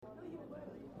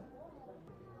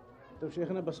طيب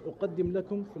شيخنا بس أقدم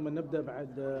لكم ثم نبدأ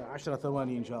بعد 10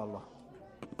 ثواني إن شاء الله.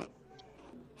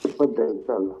 تفضل إن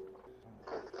شاء الله.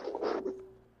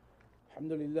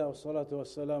 الحمد لله والصلاة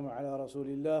والسلام على رسول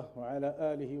الله وعلى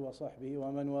آله وصحبه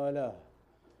ومن والاه.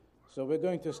 So we're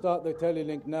going to start the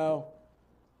telelink now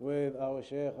with our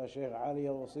Sheikh Ali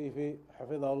Al-Wasifi,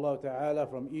 Hafidhahullah Ta'ala,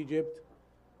 from Egypt.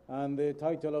 And the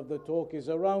title of the talk is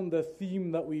around the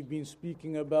theme that we've been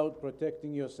speaking about,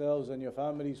 protecting yourselves and your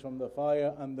families from the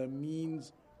fire and the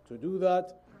means to do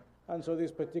that. And so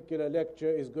this particular lecture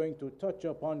is going to touch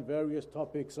upon various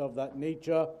topics of that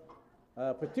nature,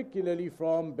 particularly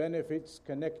from benefits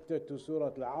connected to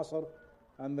Surah Al-Asr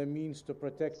and the means to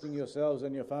protecting yourselves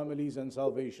and your families and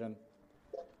salvation.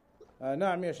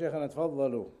 نعم يا شيخنا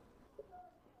تفضلوا.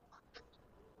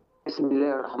 بسم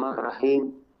الله الرحمن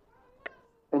الرحيم.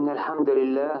 إن الحمد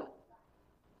لله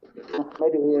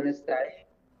نحمده ونستعينه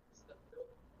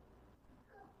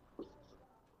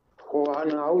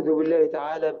ونعوذ بالله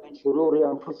تعالى من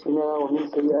شرور أنفسنا ومن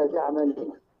سيئات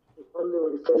أعمالنا. نصلي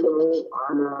ونسلم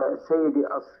على سيد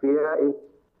أصفيائه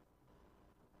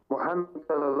محمد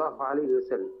صلى الله عليه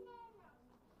وسلم.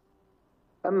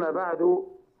 أما بعد،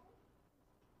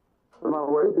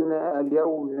 موعدنا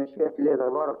اليوم بمشيئة الله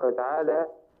تبارك وتعالى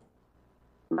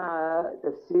مع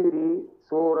تفسير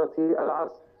سورة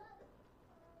العصر.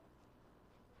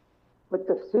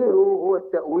 والتفسير هو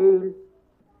التأويل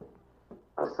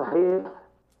الصحيح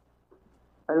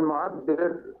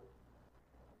المعبر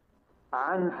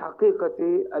عن حقيقة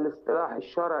الاصطلاح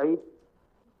الشرعي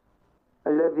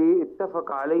الذي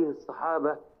اتفق عليه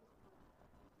الصحابة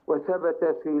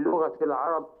وثبت في لغة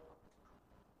العرب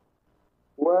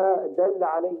ودل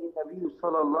عليه النبي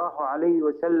صلى الله عليه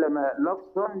وسلم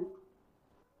لفظا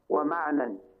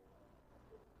ومعنى.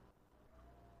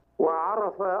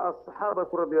 وعرف الصحابة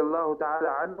رضي الله تعالى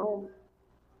عنهم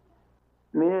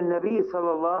من النبي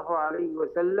صلى الله عليه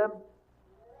وسلم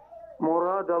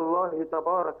مراد الله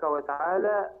تبارك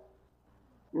وتعالى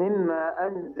مما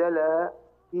أنزل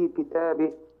في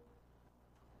كتابه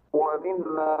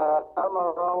ومما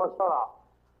أمر وشرع.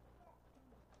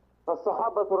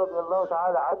 فالصحابة رضي الله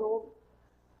تعالى عنهم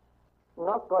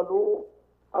نقلوا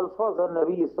ألفاظ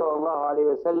النبي صلى الله عليه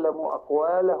وسلم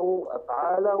وأقواله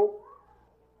وأفعاله،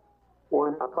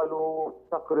 ونقلوا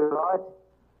تقريرات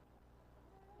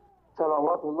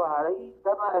صلوات الله عليه،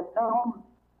 كما أنهم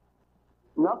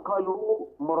نقلوا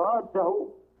مراده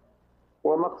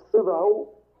ومقصده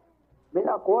من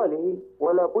أقواله.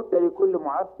 ولا بد لكل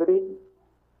معبر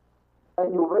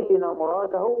أن يبين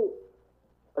مراده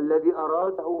الذي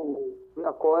أراده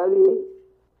بأقواله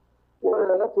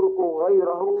ولا يترك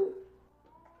غيره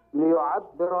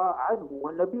ليعبر عنه.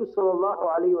 والنبي صلى الله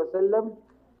عليه وسلم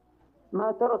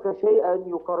ما ترك شيئا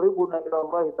يقربنا إلى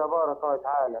الله تبارك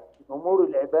وتعالى من أمور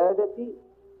العبادة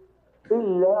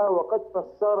إلا وقد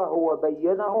فسره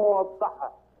وبينه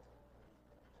ووضحه.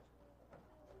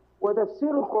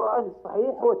 وتفسير القرآن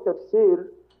الصحيح هو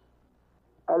التفسير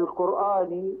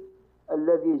القرآني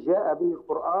الذي جاء به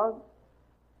القرآن،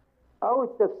 أو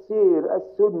التفسير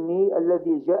السني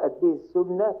الذي جاءت به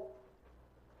السنة،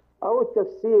 أو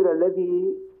التفسير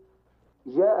الذي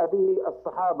جاء به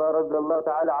الصحابة رضي الله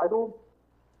تعالى عنهم،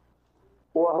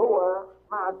 وهو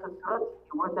مع كثرته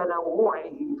وتنوعه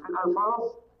في الألفاظ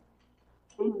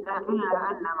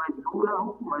إلا أن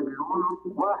مدلوله مدلول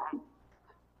واحد.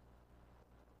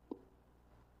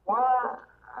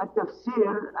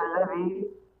 والتفسير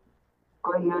الذي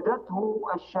قيدته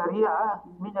الشريعة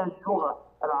من اللغة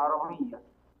العربية،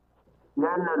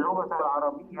 لأن اللغة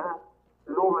العربية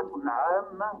لغة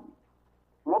عامة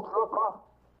مطلقة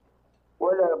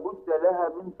ولا بد لها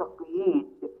من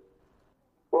تقييد.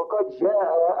 وقد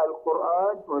جاء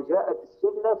القرآن وجاءت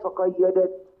السنة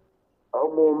فقيدت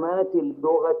عمومات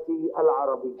اللغة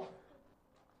العربية.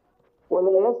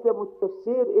 ولا يسلم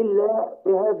التفسير إلا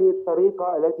بهذه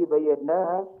الطريقة التي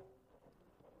بيناها،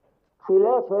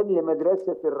 خلافا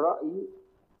لمدرسة الرأي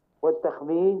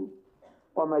والتخمين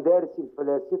ومدارس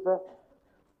الفلاسفة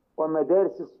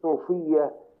ومدارس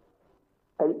الصوفية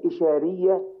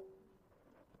الإشارية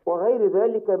وغير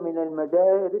ذلك من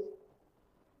المدارس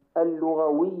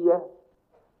اللغوية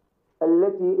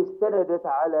التي استندت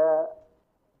على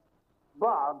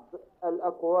بعض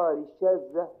الأقوال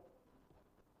الشاذة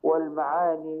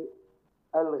والمعاني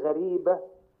الغريبة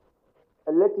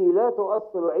التي لا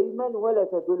تؤصل علما ولا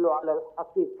تدل على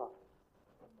الحقيقة.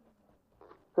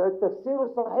 فالتفسير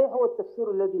الصحيح هو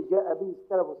التفسير الذي جاء به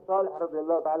السلف الصالح رضي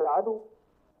الله تعالى عنه،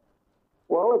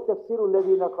 وهو التفسير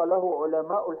الذي نقله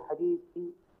علماء الحديث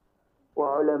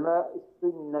وعلماء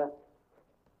السنة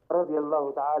رضي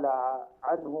الله تعالى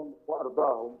عنهم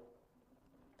وأرضاهم.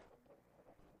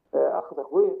 أخ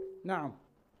تقويم. نعم.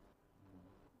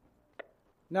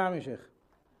 نعم يا شيخ.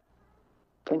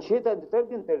 إن شئت أن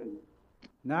تترجم ترجم.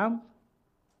 نعم.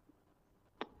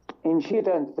 إن شئت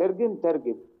أن تترجم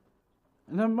ترجم.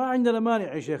 احنا ما عندنا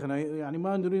مانع يا شيخنا، يعني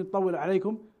ما نريد نطول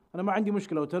عليكم، أنا ما عندي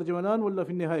مشكلة وترجم الآن ولا في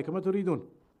النهاية كما تريدون.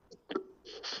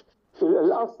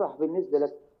 الأصح بالنسبة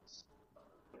لك.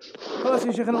 خلاص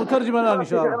يا شيخنا أترجم الآن إن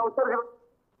شاء الله.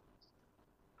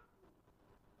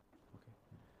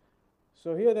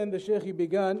 So here then the Shaykh he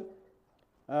began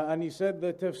and he said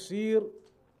the tafsir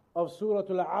of Surah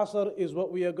Al-Asr is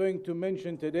what we are going to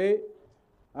mention today,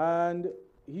 and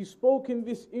he spoke in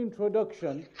this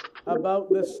introduction about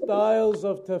the styles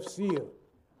of tafsir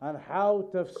and how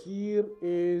tafsir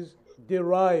is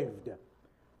derived.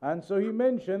 And so he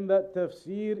mentioned that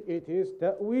tafsir, it is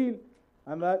ta'wil,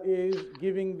 and that is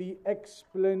giving the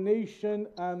explanation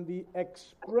and the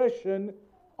expression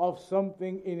of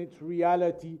something in its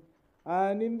reality.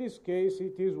 And in this case,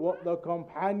 it is what the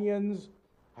companions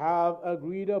have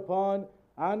agreed upon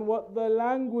and what the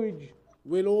language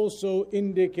will also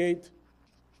indicate,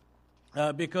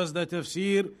 because the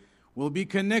tafsir will be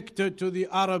connected to the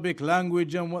Arabic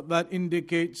language and what that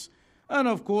indicates, and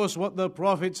of course what the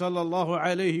Prophet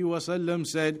ﷺ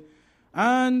said,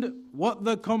 and what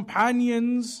the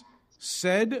companions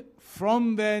said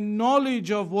from their knowledge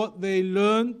of what they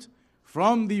learnt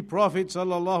from the Prophet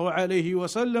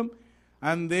ﷺ,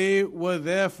 and they were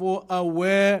therefore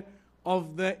aware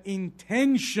of the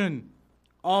intention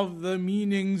of the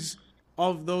meanings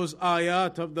of those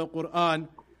ayat of the Quran,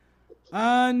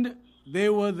 and they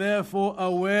were therefore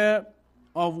aware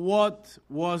of what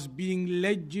was being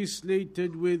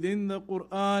legislated within the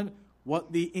Quran,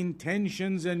 what the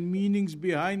intentions and meanings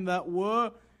behind that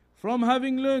were, from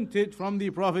having learnt it from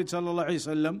the Prophet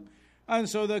ﷺ. And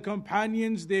so the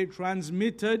companions, they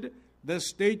transmitted the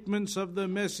statements of the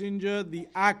Messenger, the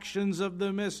actions of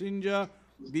the Messenger,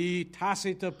 the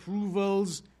tacit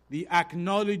approvals, the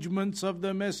acknowledgements of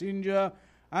the Messenger,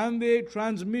 and they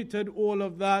transmitted all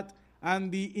of that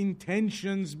and the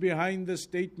intentions behind the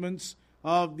statements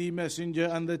of the Messenger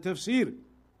and the tafsir.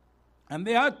 And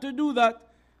they had to do that.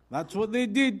 That's what they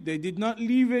did. They did not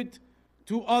leave it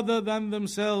to other than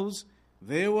themselves.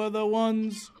 They were the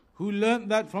ones who learnt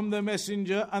that from the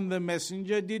Messenger, and the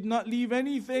Messenger did not leave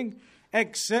anything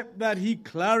except that he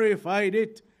clarified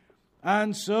it.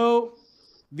 And so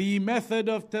the method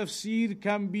of tafsir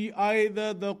can be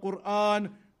either the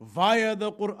Quran via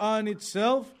the Quran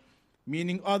itself,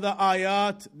 meaning other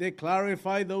ayat, they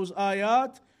clarify those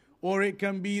ayat, or it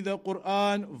can be the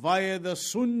Quran via the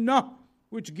Sunnah,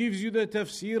 which gives you the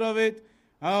tafsir of it,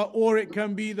 or it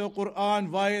can be the Quran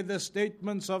via the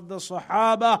statements of the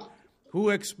Sahaba who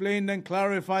explained and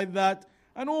clarified that.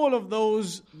 And all of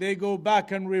those, they go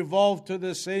back and revolve to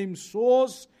the same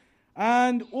source.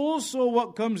 And also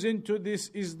what comes into this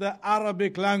is the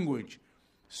Arabic language.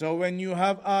 So when you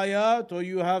have ayat or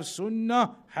you have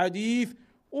Sunnah, Hadith,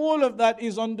 all of that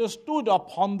is understood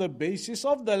upon the basis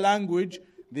of the language.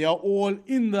 They are all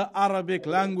in the Arabic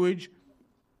language.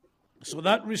 So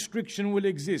that restriction will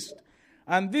exist.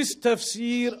 And this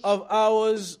tafsir of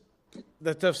ours,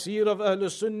 the tafsir of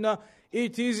Ahlul Sunnah,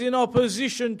 it is in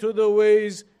opposition to the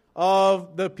ways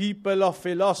of the people of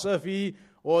philosophy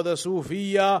or the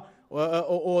Sufiya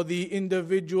or the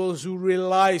individuals who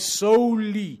rely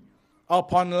solely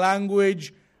upon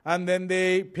language, and then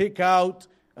they pick out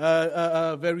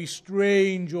very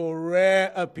strange or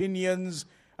rare opinions,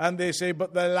 and they say,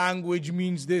 but the language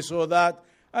means this or that.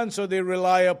 And so they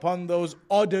rely upon those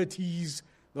oddities,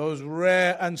 those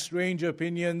rare and strange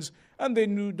opinions, and they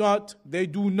do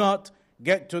not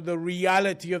get to the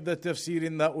reality of the tafsir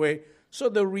in that way. So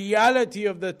the reality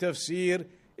of the tafsir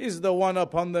is the one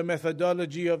upon the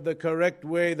methodology of the correct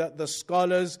way that the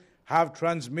scholars have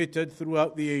transmitted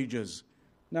throughout the ages.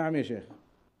 نعم يا شيخ.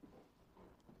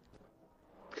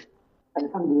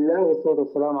 الحمد لله والصلاة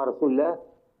والسلام على رسول الله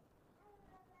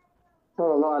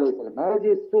صلى الله عليه وسلم.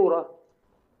 هذه السورة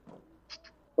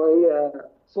وهي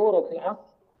سورة العصر،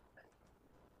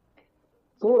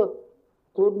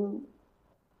 سورة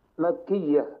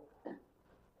مكية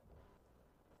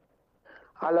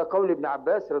على قول ابن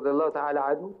عباس رضي الله تعالى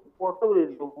عنه وقول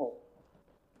الجمهور.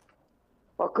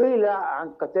 وقيل عن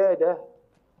قتادة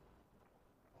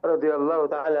رضي الله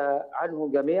تعالى عنه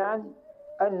جميعا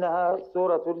أنها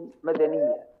سورة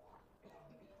مدنية.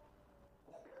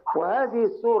 وهذه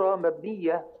السورة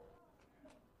مبنية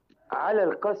على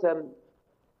القسم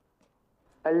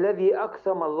الذي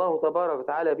أقسم الله تبارك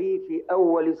وتعالى به في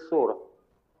أول السورة.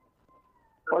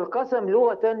 والقسم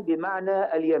لغة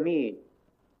بمعنى اليمين،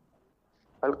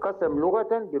 القسم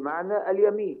لغة بمعنى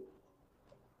اليمين.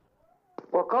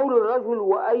 وقول الرجل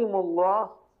وأيم الله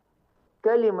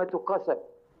كلمة قسم،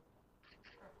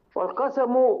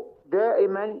 والقسم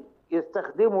دائما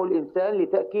يستخدمه الإنسان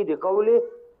لتأكيد قوله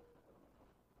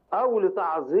أو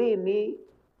لتعظيم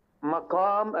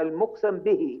مقام المقسم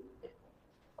به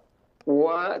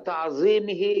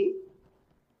وتعظيمه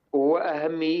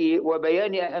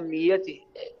وبيان أهميته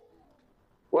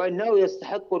وأنه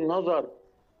يستحق النظر.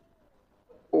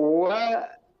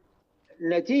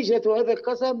 ونتيجة هذا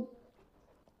القسم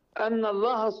أن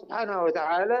الله سبحانه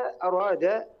وتعالى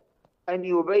أراد أن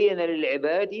يبين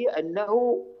للعباد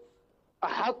أنه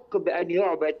أحق بأن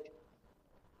يعبد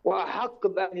وأحق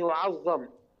بأن يعظم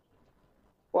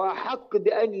وأحق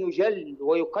بأن يجل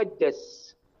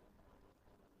ويقدس،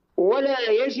 ولا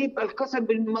يجب القسم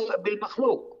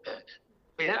بالمخلوق.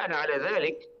 بناء على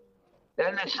ذلك،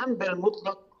 لأن الحمد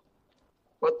المطلق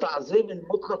والتعظيم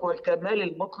المطلق والكمال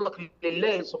المطلق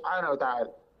لله سبحانه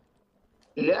وتعالى،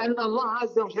 لأن الله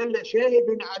عز وجل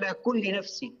شاهد على كل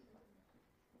نفس،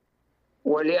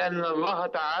 ولأن الله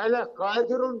تعالى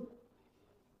قادر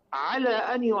على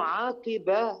أن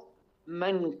يعاقب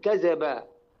من كذب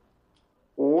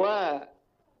وخالف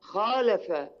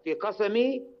في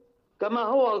قسمه، كما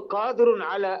هو قادر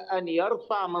على أن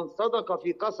يرفع من صدق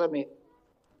في قسمه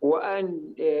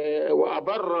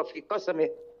وأبر في قسمه.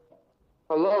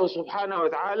 الله سبحانه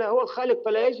وتعالى هو الخالق،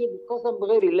 فلا يجب القسم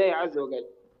بغير الله عز وجل.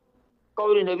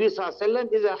 قول النبي صلى الله عليه وسلم: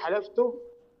 إذا حلفتم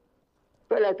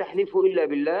فلا تحلفوا إلا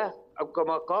بالله، أو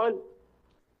كما قال.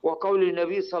 وقول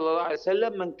النبي صلى الله عليه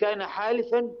وسلم: من كان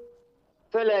حالفا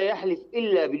فلا يحلف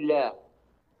إلا بالله.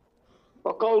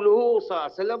 وقوله صلى الله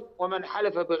عليه وسلم: ومن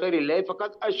حلف بغير الله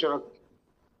فقد أشرك.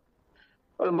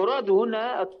 المراد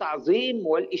هنا التعظيم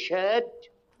والإشهاد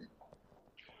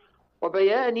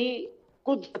وبيان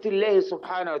قدرة الله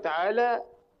سبحانه وتعالى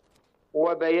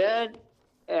وبيان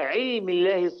علم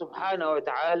الله سبحانه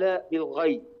وتعالى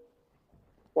بالغيب،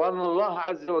 وأن الله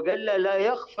عز وجل لا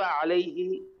يخفى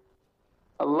عليه،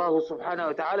 الله سبحانه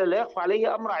وتعالى لا يخفى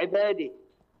عليه أمر عباده.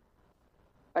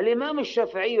 الإمام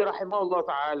الشافعي رحمه الله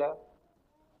تعالى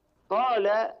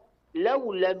قال: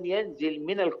 لو لم ينزل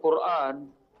من القرآن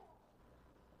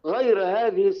غير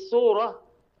هذه السورة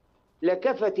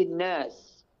لكفت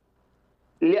الناس،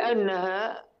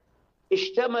 لأنها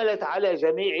اشتملت على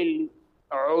جميع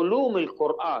علوم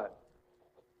القرآن.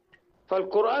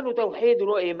 فالقرآن توحيد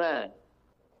وإيمان،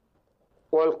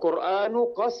 والقرآن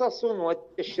قصص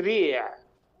والتشريع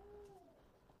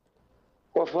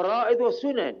وفرائض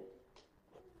وسنن،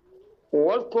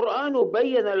 والقرآن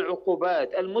بين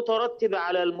العقوبات المترتبة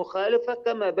على المخالفة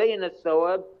كما بين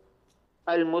الثواب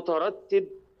المترتب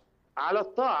على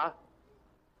الطاعة.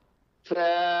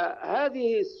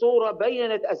 فهذه السورة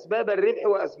بينت أسباب الربح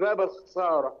وأسباب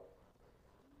الخسارة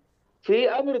في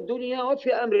أمر الدنيا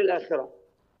وفي أمر الآخرة،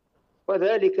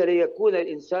 وذلك ليكون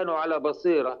الإنسان على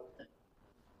بصيرة.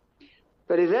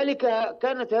 فلذلك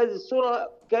كانت هذه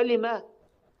السورة كلمة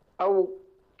أو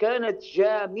كانت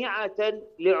جامعة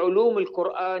لعلوم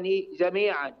القرآن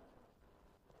جميعا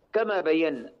كما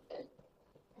بينا.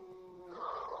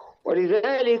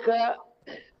 ولذلك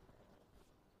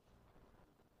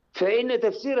فإن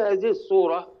تفسير هذه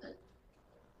السورة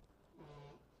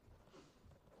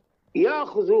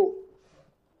يأخذ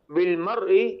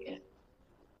بالمرء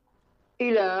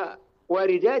إلى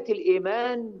واردات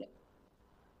الإيمان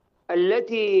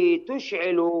التي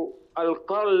تشعل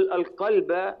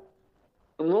القلب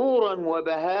نورا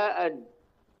وبهاء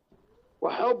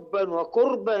وحبا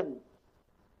وقربا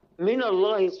من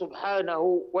الله سبحانه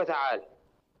وتعالى.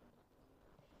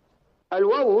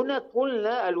 الواو هنا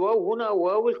قلنا الواو هنا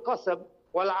واو القسم،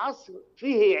 والعصر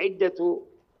فيه عدة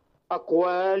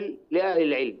أقوال لأهل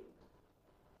العلم.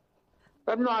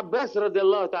 فابن عباس رضي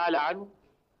الله تعالى عنه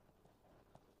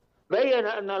بين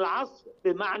أن العصر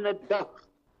بمعنى الدهر،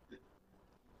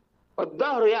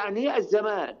 والدهر يعني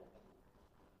الزمان،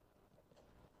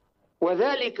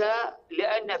 وذلك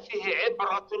لأن فيه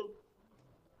عبرة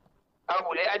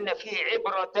أو لأن فيه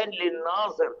عبرة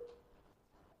للناظر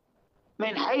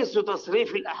من حيث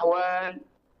تصريف الأحوال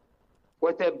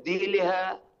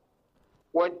وتبديلها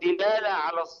والدلالة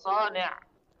على الصانع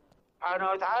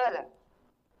سبحانه وتعالى.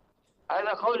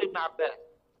 هذا قول ابن عباس.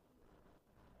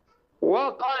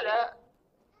 وقال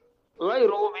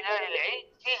غيره من أهل العلم: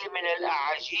 فيه من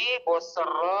الأعاجيب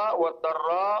والسراء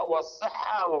والضراء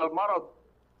والصحة والمرض.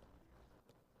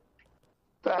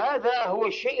 فهذا هو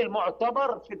الشيء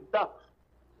المعتبر في الدهر،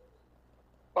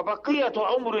 وبقية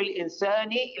عمر الإنسان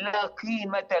لا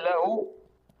قيمة له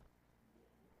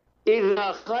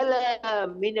إذا خلا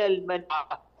من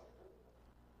المنعة.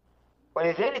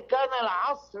 ولذلك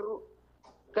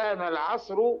كان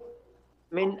العصر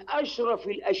من أشرف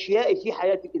الأشياء في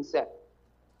حياة الإنسان: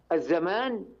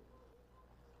 الزمان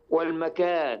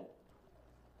والمكان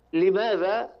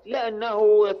لماذا؟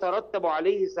 لأنه يترتب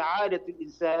عليه سعادة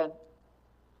الإنسان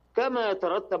كما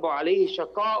يترتب عليه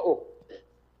شقاؤه،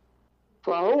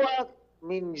 فهو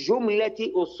من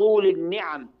جملة أصول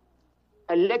النعم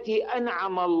التي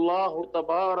أنعم الله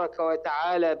تبارك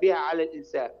وتعالى بها على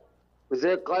الإنسان.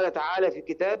 وذلك قال تعالى في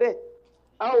كتابه: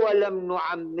 أولم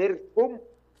نعمركم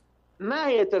ما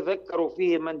يتذكر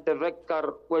فيه من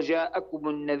تذكر وجاءكم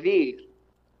النذير.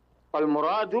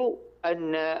 والمراد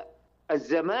أن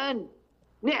الزمان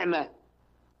نعمة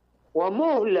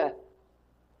ومهلة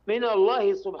من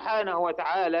الله سبحانه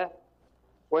وتعالى،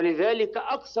 ولذلك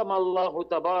أقسم الله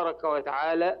تبارك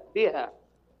وتعالى بها.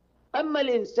 أما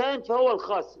الإنسان فهو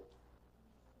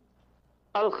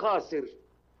الخاسر.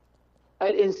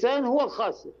 الإنسان هو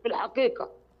الخاسر في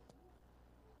الحقيقة.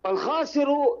 الخاسر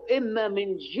إما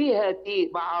من جهة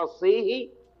معاصيه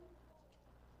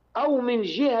أو من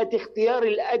جهة اختيار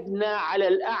الأدنى على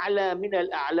الأعلى من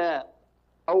الأعلى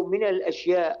أو من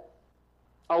الأشياء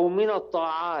أو من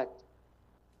الطاعات،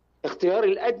 اختيار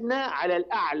الأدنى على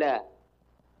الأعلى،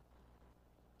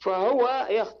 فهو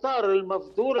يختار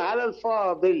المفضول على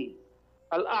الفاضل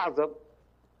الأعظم،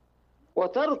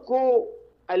 وترك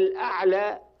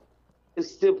الأعلى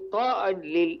استبقاء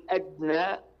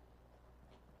للأدنى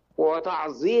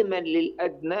وتعظيما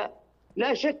للأدنى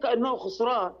لا شك أنه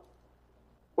خسران.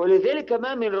 ولذلك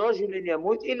ما من رجل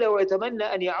يموت إلا ويتمنى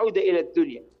أن يعود إلى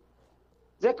الدنيا،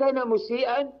 إذا كان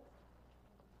مسيئا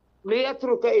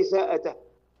ليترك إساءته،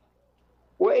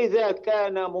 وإذا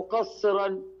كان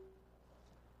مقصرا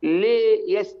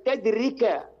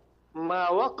ليستدرك ما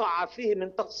وقع فيه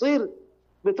من تقصير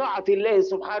بطاعة الله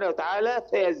سبحانه وتعالى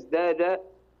فيزداد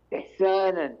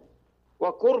إحسانا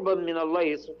وقربا من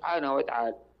الله سبحانه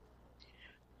وتعالى.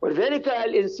 ولذلك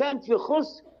الإنسان في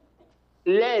خسر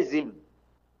لازم،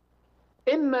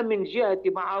 إما من جهة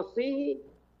معاصيه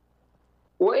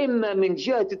وإما من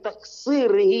جهة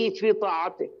تقصيره في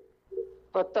طاعته.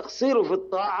 فالتقصير في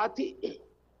الطاعة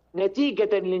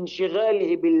نتيجة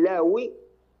لانشغاله باللهو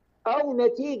أو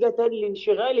نتيجة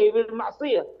لانشغاله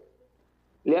بالمعصية،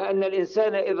 لأن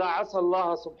الإنسان إذا عصى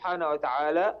الله سبحانه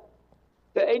وتعالى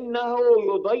فإنه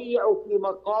يضيع في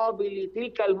مقابل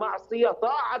تلك المعصية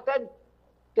طاعة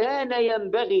كان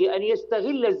ينبغي أن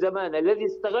يستغل الزمان الذي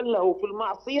استغله في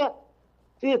المعصية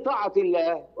في طاعة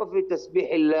الله وفي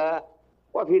تسبيح الله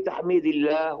وفي تحميد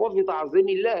الله وفي تعظيم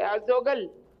الله عز وجل،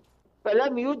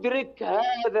 فلم يدرك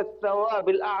هذا الثواب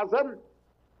الأعظم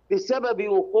بسبب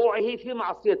وقوعه في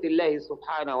معصية الله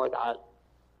سبحانه وتعالى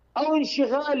أو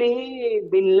انشغاله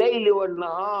بالليل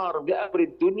والنهار بأمر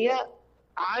الدنيا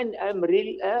عن أمر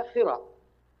الآخرة.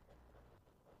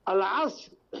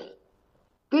 العصر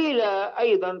قيل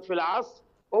أيضا في العصر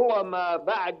هو ما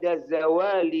بعد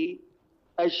زوال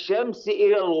الشمس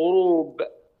إلى الغروب.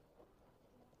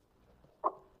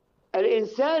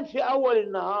 الإنسان في أول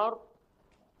النهار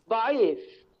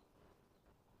ضعيف،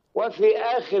 وفي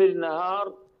آخر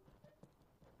النهار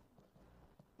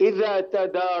إذا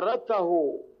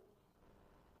تداركه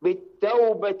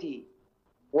بالتوبة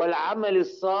والعمل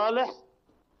الصالح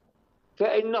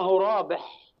فإنه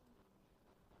رابح.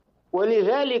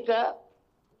 ولذلك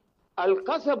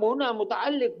القسم هنا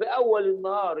متعلق بأول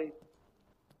النهار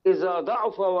إذا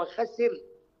ضعف وخسر،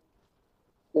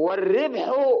 والربح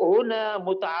هنا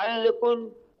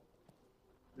متعلق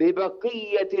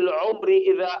ببقية العمر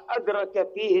إذا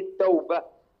أدرك فيه التوبة.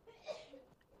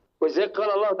 وزي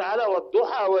قال الله تعالى: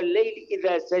 والضحى والليل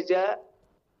إذا سجى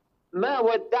ما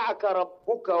ودعك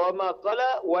ربك وما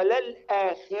قلى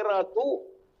وللآخرة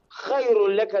خير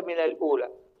لك من الأولى.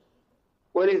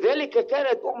 ولذلك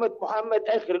كانت أمة محمد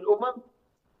آخر الأمم،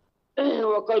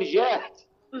 وقد جاءت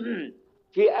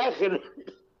في آخر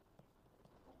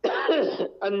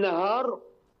النهار،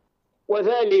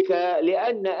 وذلك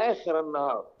لأن آخر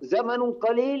النهار زمن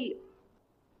قليل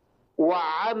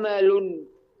وعمل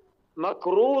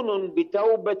مقرون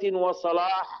بتوبة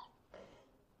وصلاح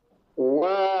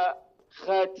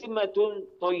وخاتمة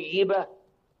طيبة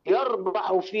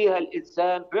يربح فيها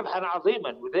الإنسان ربحا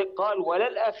عظيما. وذلك قال: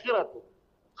 وللآخرة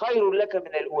خير لك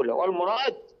من الأولى.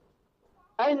 والمراد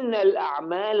أن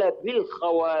الأعمال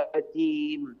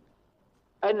بالخواتيم،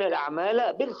 أن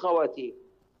الأعمال بالخواتيم.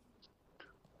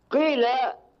 قيل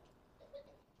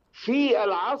في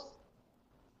العصر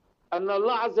أن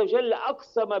الله عز وجل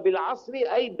أقسم بالعصر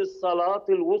أي بالصلاة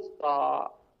الوسطى،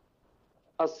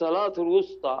 الصلاة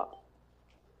الوسطى،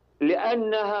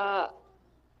 لأنها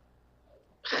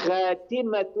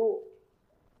خاتمة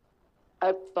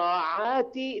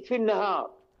الطاعات في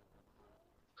النهار،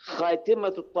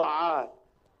 خاتمة الطاعات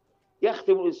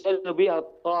يختم الإنسان بها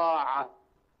الطاعة.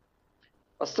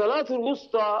 الصلاة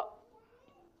الوسطى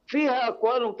فيها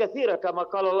أقوال كثيرة كما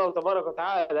قال الله تبارك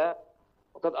وتعالى: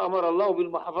 وقد أمر الله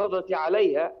بالمحافظة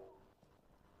عليها،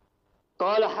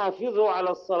 قال: حافظوا على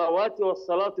الصلوات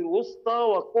والصلاة الوسطى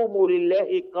وقوموا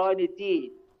لله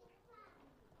قانتين.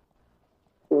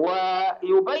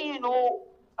 ويبين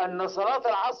أن صلاة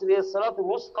العصر هي الصلاة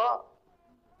الوسطى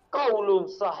قول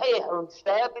صحيح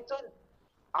ثابت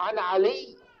عن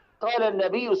علي، قال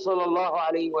النبي صلى الله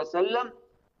عليه وسلم: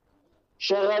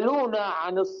 شغلونا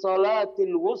عن الصلاة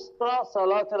الوسطى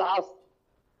صلاة العصر،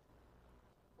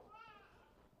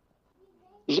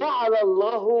 جعل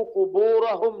الله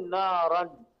قبورهم نارا.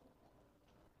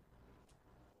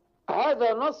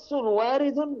 هذا نص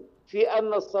وارد في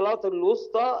أن الصلاة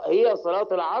الوسطى هي صلاة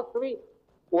العصر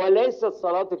وليست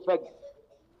صلاة الفجر،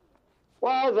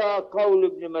 وهذا قول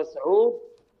ابن مسعود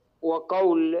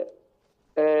وقول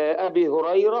أبي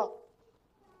هريرة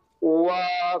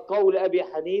وقول أبي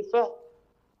حنيفة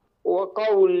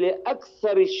وقول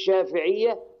أكثر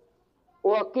الشافعية،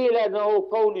 وقيل أنه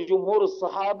قول جمهور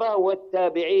الصحابة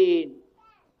والتابعين.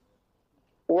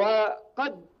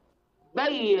 وقد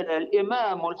بين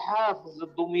الإمام الحافظ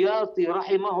الدمياطي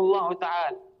رحمه الله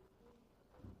تعالى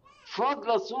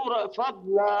فضل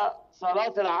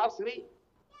صلاة العصر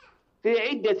في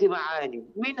عدة معاني،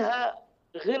 منها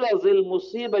غلظ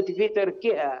المصيبة في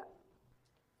تركها،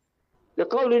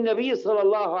 لقول النبي صلى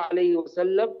الله عليه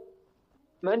وسلم: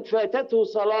 من فاتته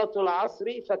صلاة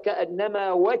العصر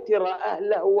فكأنما وتر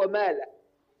أهله وماله،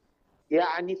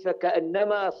 يعني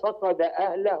فكأنما فقد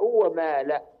أهله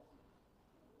وماله،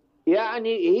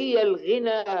 يعني هي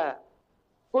الغنى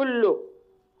كله،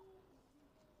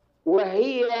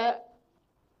 وهي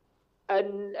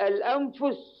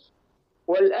الأنفس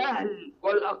والأهل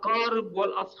والأقارب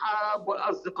والأصحاب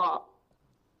والأصدقاء،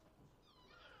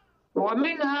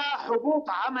 ومنها حبوط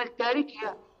عمل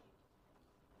تاركها.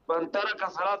 من ترك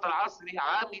صلاة العصر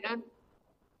عامدا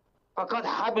فقد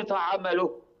حبط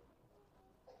عمله،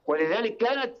 ولذلك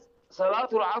كانت صلاة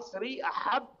العصر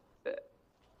أحب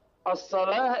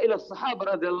الصلاة إلى الصحابة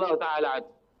رضي الله تعالى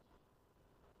عنهم.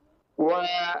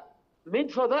 ومن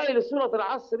فضائل سورة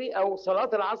العصر أو صلاة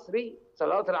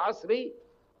العصر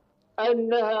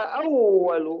أنها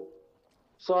أول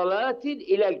صلاة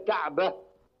إلى الكعبة،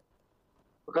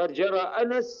 وقد جرى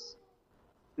أنس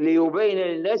ليبين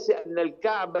للناس أن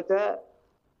الكعبة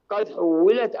قد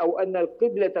حولت، أو أن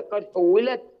القبلة قد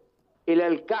حولت إلى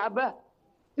الكعبة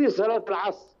في صلاة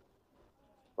العصر،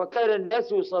 وكان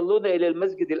الناس يصلون إلى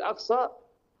المسجد الأقصى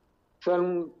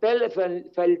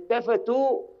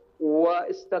فالتفتوا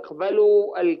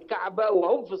واستقبلوا الكعبة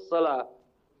وهم في الصلاة،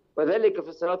 وذلك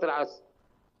في صلاة العصر.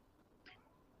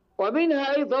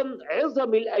 ومنها أيضا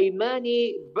عظم الأيمان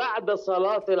بعد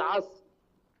صلاة العصر،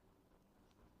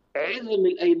 عظم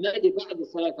الأيمان بعد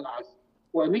صلاة العصر.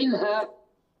 ومنها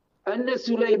أن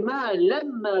سليمان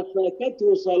لما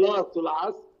فاتته صلاة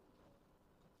العصر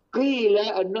قيل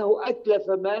أنه أتلف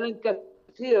مالا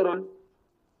كثيرا،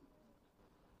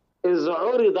 إذ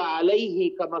عرض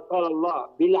عليه كما قال الله: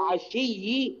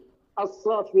 بالعشي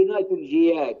الصافنات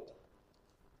الجياد،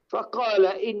 فقال: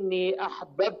 إني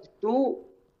أحببت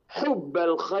حب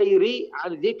الخير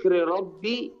عن ذكر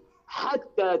ربي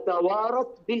حتى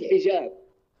توارت بالحجاب،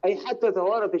 أي حتى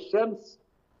توارت الشمس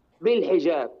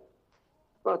بالحجاب،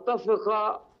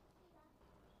 فطفق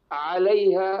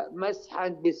عليها مسحا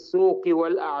بالسوق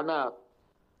والأعناق،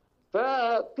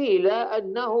 فقيل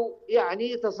أنه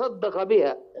يعني تصدق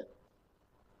بها.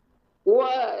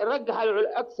 ورجح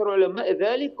أكثر علماء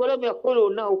ذلك، ولم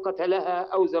يقولوا أنه قتلها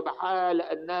أو ذبحها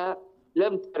لأنها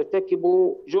لم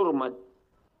ترتكب جرما.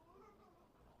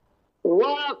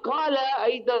 وقال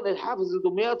أيضا الحافظ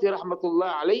الدمياطي رحمة الله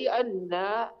عليه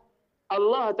أن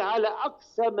الله تعالى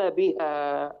أقسم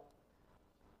بها،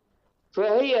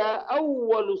 فهي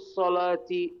أول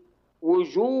الصلاة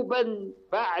وجوبا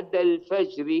بعد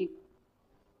الفجر،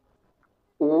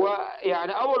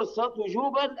 ويعني أول الصلاة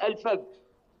وجوبا الفجر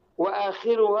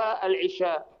وآخرها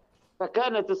العشاء،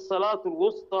 فكانت الصلاة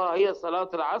الوسطى هي صلاة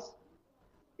العصر،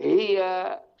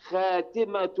 هي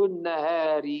خاتمة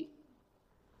النهار،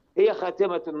 هي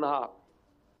خاتمة النهار.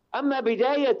 أما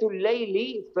بداية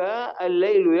الليل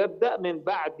فالليل يبدأ من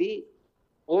بعد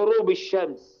غروب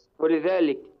الشمس،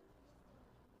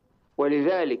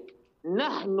 ولذلك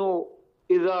نحن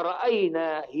إذا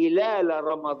رأينا هلال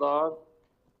رمضان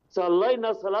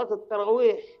صلينا صلاة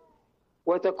التراويح،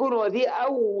 وتكون هذه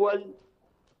أول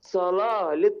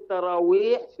صلاة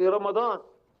للتراويح في رمضان،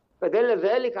 فدل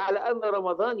ذلك على أن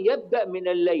رمضان يبدأ من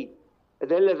الليل،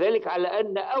 دل ذلك على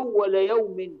أن أول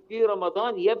يوم في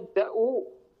رمضان يبدأ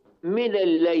من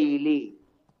الليل.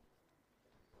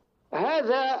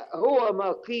 هذا هو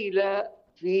ما قيل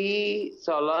في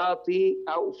صلاة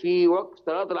أو في وقت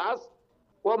صلاة العصر،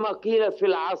 وما قيل في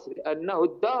العصر أنه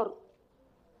الدهر،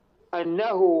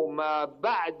 أنه ما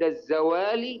بعد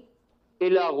الزوال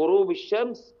إلى غروب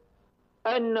الشمس،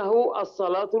 أنه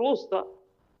الصلاة الوسطى.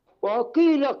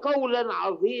 وقيل قولا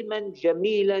عظيما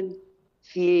جميلا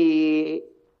في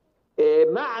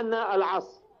معنى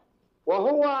العصر،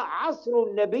 وهو عصر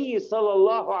النبي صلى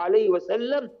الله عليه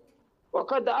وسلم،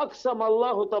 وقد أقسم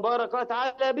الله تبارك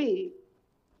وتعالى به،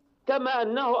 كما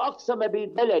أنه أقسم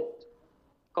بالبلد،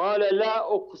 قال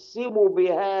لا أقسم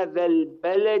بهذا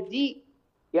البلد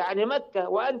يعني مكة،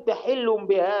 وأنت حل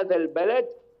بهذا البلد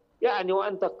يعني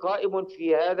وأنت قائم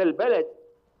في هذا البلد.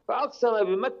 فأقسم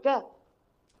بمكة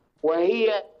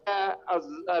وهي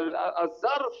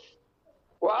الظرف،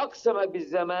 وأقسم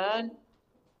بالزمان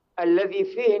الذي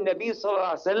فيه النبي صلى الله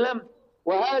عليه وسلم،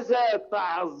 وهذا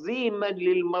تعظيما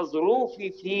للمظروف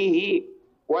فيه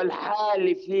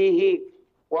والحال فيه،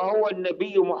 وهو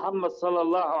النبي محمد صلى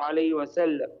الله عليه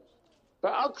وسلم.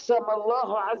 فأقسم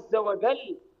الله عز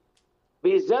وجل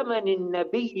بزمن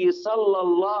النبي صلى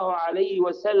الله عليه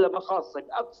وسلم خاصة،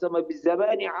 أقسم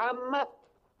بالزمان عامة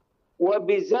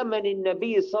وبزمن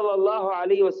النبي صلى الله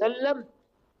عليه وسلم،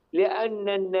 لأن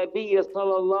النبي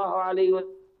صلى الله عليه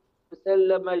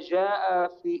وسلم جاء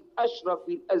في أشرف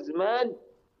الأزمان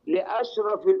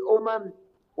لأشرف الأمم،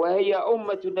 وهي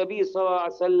أمة النبي صلى الله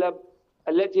عليه وسلم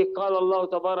التي قال الله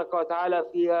تبارك وتعالى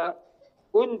فيها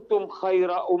كنتم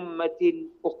خير أمة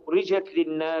أخرجت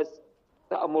للناس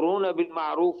تأمرون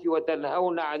بالمعروف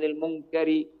وتنهون عن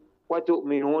المنكر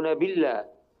وتؤمنون بالله.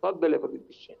 تفضل يا فضيلة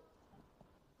الشيخ.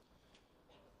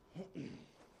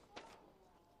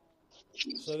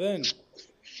 So then,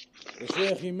 the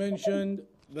Shaykh, he mentioned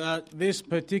that this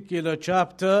particular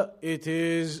chapter, it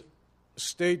is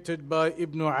stated by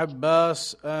Ibn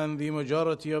Abbas and the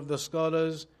majority of the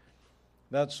scholars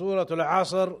that Surah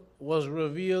Al-Asr was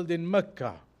revealed in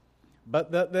Mecca,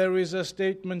 but that there is a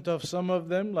statement of some of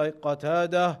them, like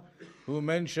Qatada, who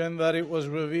mentioned that it was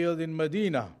revealed in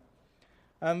Medina.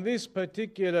 And this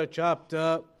particular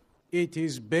chapter, it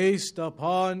is based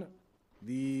upon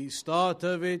the start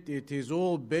of it, it is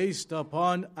all based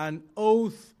upon an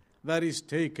oath that is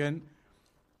taken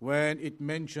when it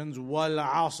mentions wal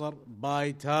asr,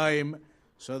 by time.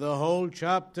 So the whole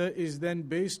chapter is then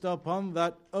based upon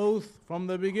that oath from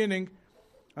the beginning.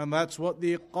 And that's what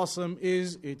the qasam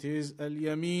is. It is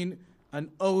al-yamin,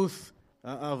 an oath,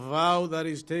 a vow that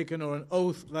is taken, or an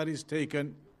oath that is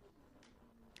taken.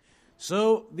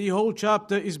 So the whole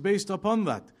chapter is based upon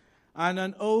that. And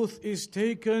an oath is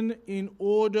taken in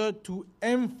order to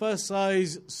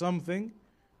emphasize something,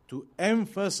 to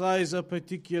emphasize a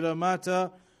particular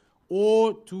matter,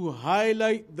 or to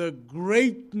highlight the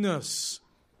greatness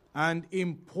and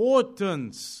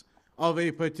importance of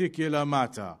a particular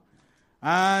matter.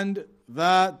 And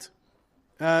that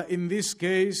in this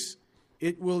case,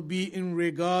 it will be in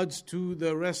regards to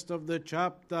the rest of the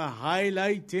chapter,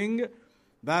 highlighting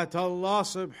that Allah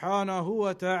subhanahu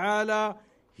wa ta'ala,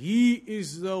 He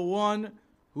is the one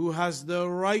who has the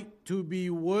right to be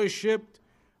worshipped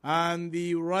and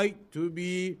the right to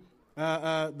be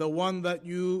the one that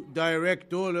you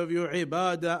direct all of your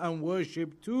ibadah and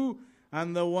worship to,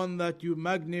 and the one that you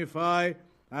magnify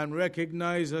and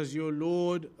recognize as your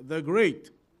Lord the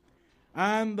Great.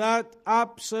 And that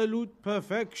absolute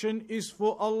perfection is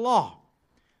for Allah.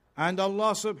 And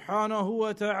Allah subhanahu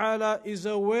wa ta'ala is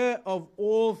aware of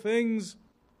all things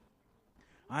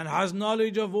and has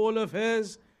knowledge of all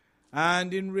affairs.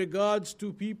 And in regards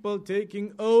to people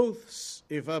taking oaths,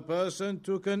 if a person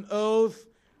took an oath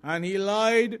and he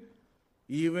lied,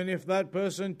 even if that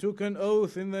person took an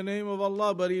oath in the name of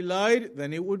Allah but he lied,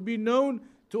 then it would be known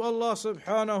to Allah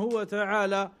subhanahu wa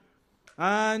ta'ala.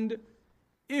 And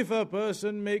if a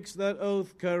person makes that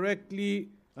oath correctly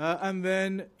and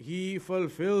then he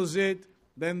fulfills it,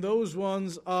 then those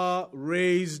ones are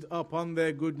raised upon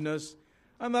their goodness.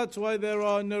 And that's why there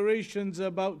are narrations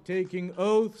about taking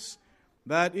oaths,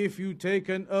 that if you take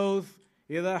an oath,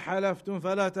 إِذَا حَلَفْتُمْ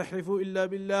فَلَا تَحْلِفُوا إِلَّا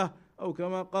بِاللَّهِ, أو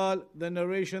كما قال, the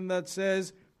narration that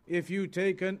says, if you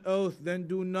take an oath, then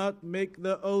do not make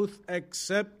the oath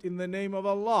except in the name of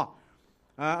Allah.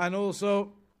 And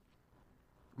also,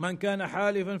 مَنْ كَانَ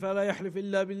حَالِفًا فَلَا يَحْلِفْ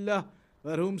إِلَّا بِاللَّهِ,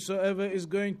 that whomsoever is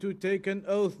going to take an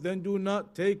oath, then do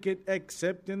not take it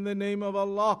except in the name of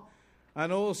Allah.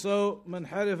 And also, مَنْ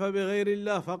حَلِفَ بِغَيْرِ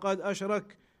اللَّهِ فَقَدْ أَشْرَكَ,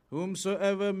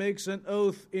 whomsoever makes an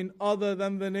oath in other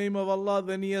than the name of Allah,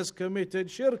 then he has committed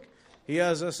shirk. He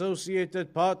has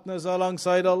associated partners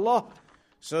alongside Allah.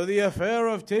 So the affair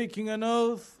of taking an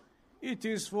oath, it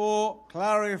is for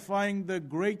clarifying the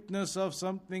greatness of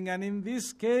something. And in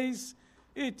this case,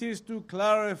 It is to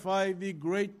clarify the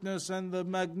greatness and the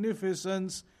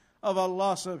magnificence of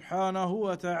Allah subhanahu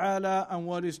wa ta'ala and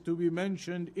what is to be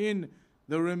mentioned in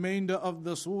the remainder of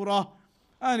the surah.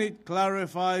 And it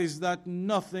clarifies that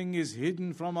nothing is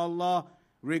hidden from Allah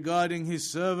regarding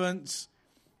His servants.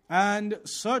 And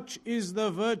such is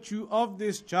the virtue of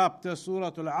this chapter,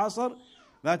 Surah Al-Asr,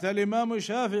 that Imam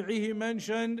Shafi'i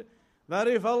mentioned that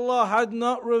if Allah had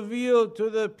not revealed to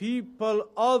the people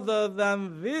other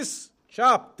than this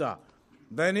chapter,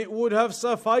 then it would have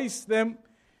sufficed them,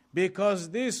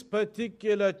 because this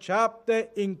particular chapter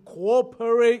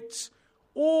incorporates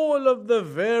all of the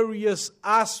various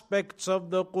aspects of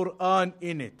the Quran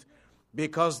in it.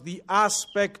 Because the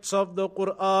aspects of the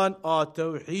Quran are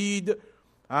Tawheed,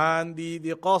 and the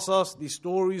qasas, the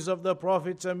stories of the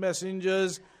prophets and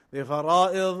messengers, the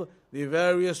fara'id, the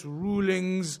various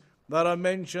rulings that are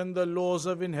mentioned, the laws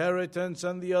of inheritance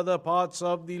and the other parts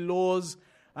of the laws.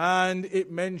 And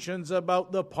it mentions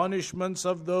about the punishments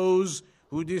of those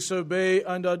who disobey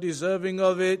and are deserving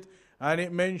of it. And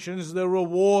it mentions the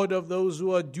reward of those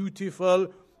who are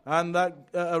dutiful, and that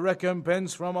a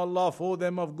recompense from Allah for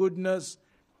them of goodness.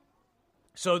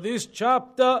 So this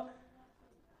chapter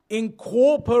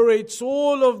incorporates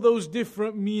all of those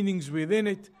different meanings within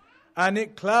it, and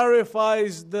it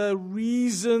clarifies the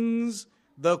reasons,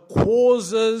 the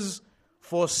causes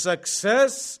for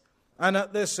success, and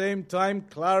at the same time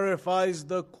clarifies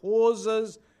the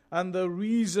causes and the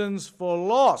reasons for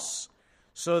loss.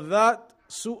 So that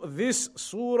this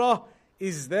surah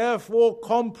is therefore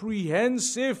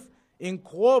comprehensive,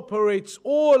 incorporates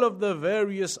all of the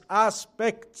various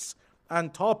aspects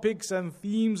and topics and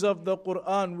themes of the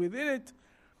Quran within it.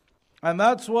 And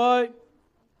that's why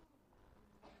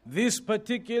this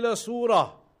particular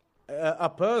surah, a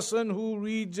person who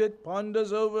reads it,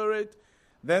 ponders over it,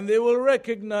 then they will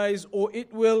recognize, or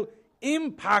it will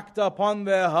impact upon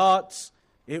their hearts.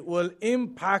 It will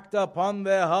impact upon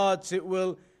their hearts. It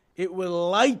will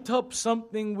light up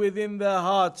something within their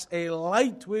hearts, a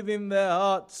light within their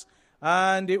hearts,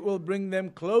 and it will bring them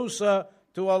closer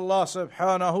to Allah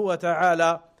subhanahu wa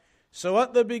ta'ala. So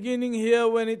at the beginning here,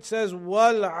 when it says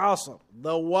wal asr,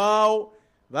 the wow,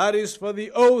 that is for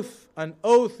the oath. An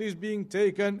oath is being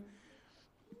taken.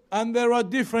 And there are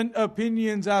different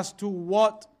opinions as to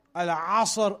what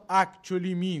al-asr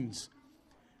actually means.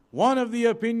 One of the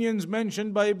opinions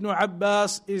mentioned by Ibn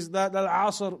Abbas is that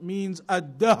al-asr means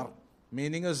ad-dahr,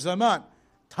 meaning a zaman,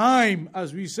 time,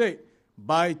 as we say,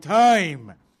 by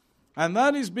time. And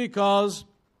that is because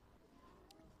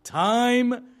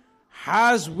time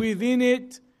has within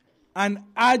it an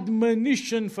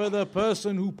admonition for the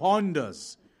person who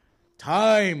ponders.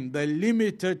 Time, the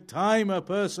limited time a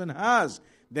person has,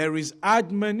 there is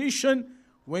admonition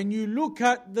when you look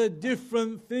at the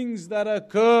different things that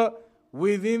occur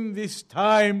within this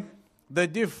time, the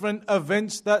different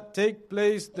events that take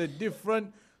place, the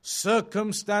different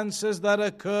circumstances that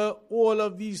occur, all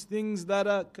of these things that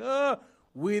occur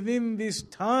within this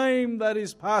time that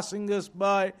is passing us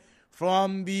by,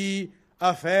 from the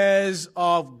affairs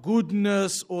of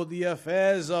goodness or the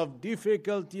affairs of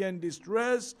difficulty and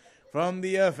distress, from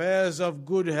the affairs of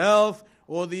good health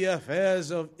or the affairs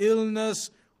of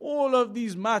illness. All of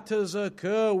these matters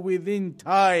occur within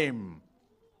time.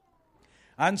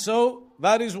 And so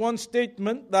that is one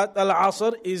statement, that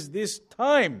Al-Asr is this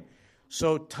time.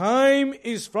 So time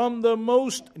is from the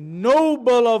most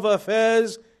noble of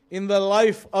affairs in the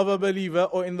life of a believer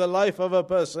or in the life of a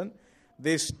person.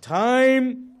 This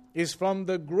time is from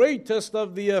the greatest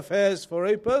of the affairs for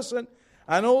a person.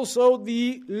 And also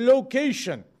the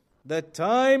location, the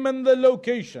time and the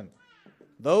location.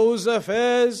 Those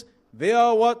affairs, they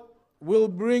are what will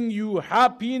bring you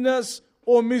happiness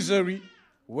or misery.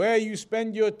 Where you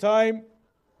spend your time,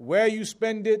 where you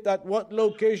spend it, at what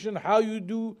location, how you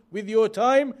do with your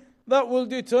time, that will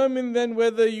determine then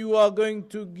whether you are going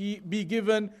to be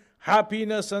given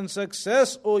happiness and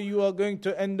success or you are going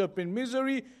to end up in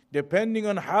misery, depending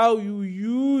on how you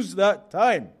use that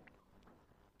time.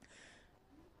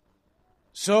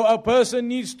 So a person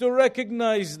needs to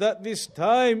recognize that this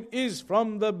time is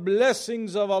from the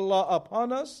blessings of Allah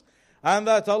upon us, and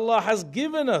that Allah has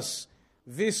given us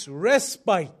this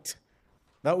respite,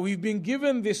 that we've been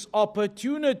given this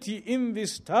opportunity in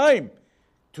this time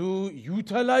to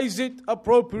utilize it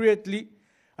appropriately.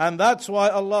 And that's why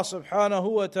Allah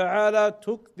subhanahu wa ta'ala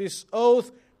took this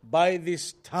oath by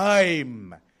this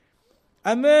time.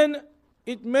 And then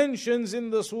it mentions in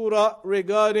the surah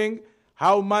regarding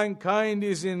how mankind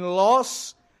is in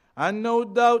loss, and no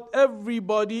doubt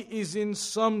everybody is in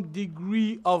some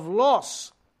degree of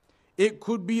loss. It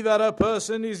could be that a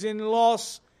person is in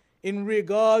loss in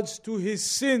regards to his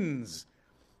sins,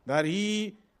 that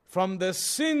he, from the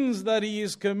sins that he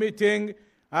is committing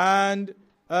and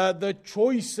the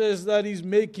choices that he's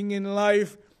making in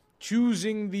life,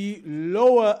 choosing the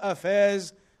lower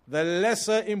affairs, the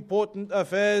lesser important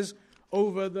affairs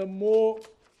over the more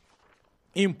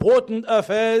important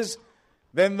affairs,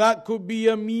 then that could be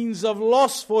a means of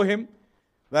loss for him.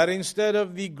 That instead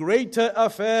of the greater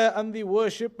affair and the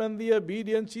worship and the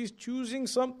obedience, he's choosing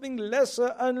something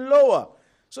lesser and lower.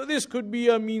 So this could be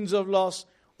a means of loss.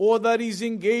 Or that he's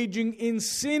engaging in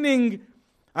sinning.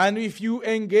 And if you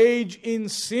engage in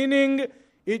sinning,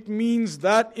 it means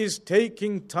that is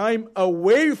taking time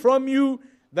away from you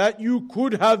that you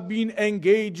could have been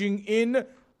engaging in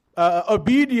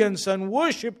obedience and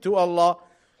worship to Allah.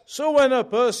 So when a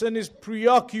person is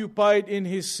preoccupied in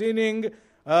his sinning,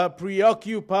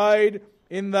 preoccupied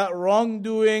in that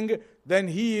wrongdoing, then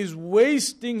he is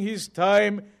wasting his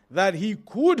time that he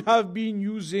could have been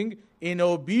using in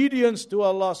obedience to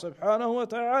Allah subhanahu wa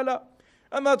ta'ala.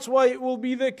 And that's why it will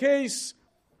be the case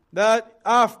that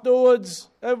afterwards,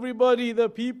 everybody, the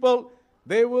people,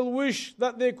 they will wish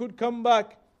that they could come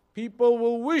back. People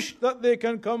will wish that they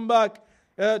can come back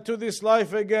to this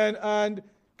life again and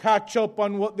catch up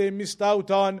on what they missed out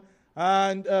on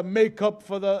and make up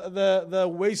for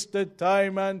the wasted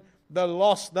time and the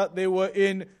loss that they were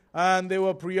in, and they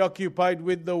were preoccupied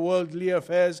with the worldly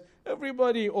affairs.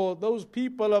 Everybody, or those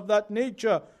people of that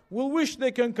nature, will wish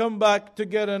they can come back to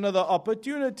get another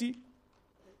opportunity.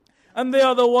 And they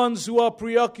are the ones who are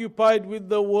preoccupied with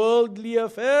the worldly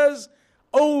affairs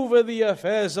over the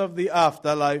affairs of the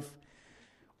afterlife.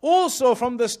 Also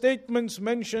from the statements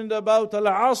mentioned about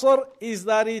Al-Asr is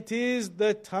that it is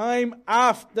the time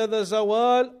after the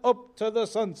Zawal up to the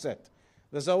sunset.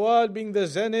 The Zawal being the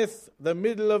zenith, the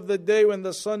middle of the day when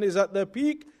the sun is at the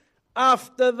peak.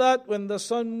 After that, when the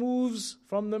sun moves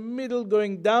from the middle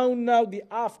going down now, the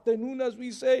afternoon as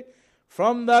we say,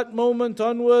 from that moment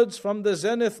onwards, from the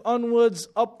zenith onwards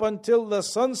up until the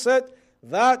sunset,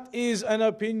 that is an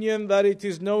opinion that it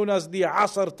is known as the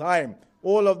Asr time,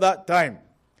 all of that time.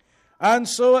 And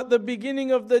so at the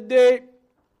beginning of the day,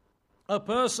 a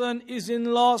person is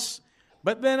in loss.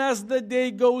 But then as the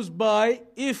day goes by,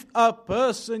 if a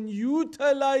person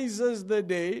utilizes the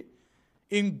day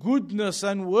in goodness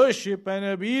and worship and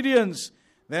obedience,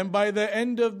 then by the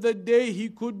end of the day he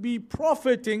could be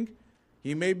profiting.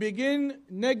 He may begin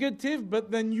negative,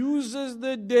 but then uses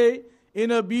the day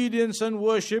in obedience and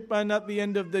worship, and at the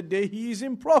end of the day he is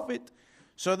in profit.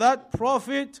 So that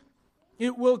profit,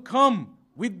 it will come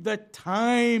with the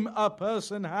time a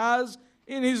person has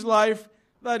in his life,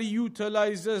 that he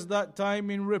utilizes that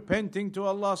time in repenting to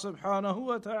Allah subhanahu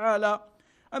wa ta'ala.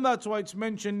 And that's why it's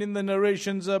mentioned in the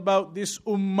narrations about this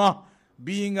ummah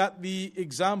being at the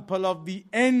example of the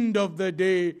end of the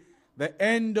day. The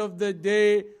end of the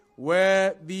day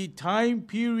where the time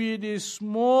period is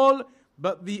small,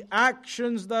 but the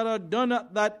actions that are done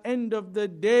at that end of the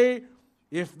day,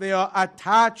 if they are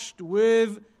attached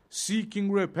with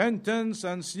seeking repentance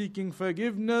and seeking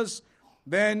forgiveness,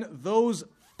 then those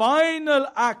final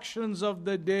actions of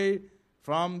the day,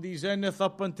 from the zenith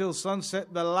up until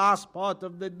sunset, the last part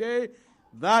of the day,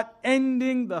 that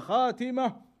ending, the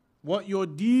khatimah, what your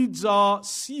deeds are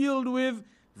sealed with,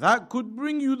 that could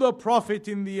bring you the profit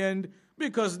in the end,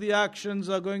 because the actions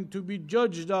are going to be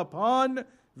judged upon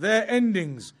their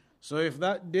endings. So if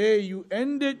that day you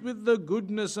end it with the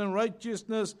goodness and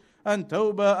righteousness and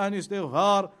tawbah and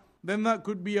istighfar, then that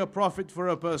could be a profit for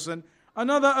a person.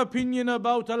 Another opinion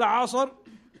about Al-Asr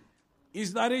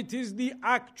is that it is the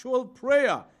actual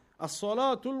prayer,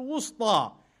 As-Salatul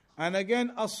Wusta. And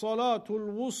again,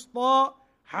 As-Salatul Wusta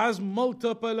has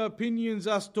multiple opinions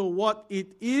as to what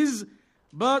it is,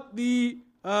 but the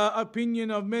opinion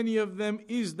of many of them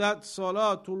is that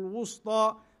Salatul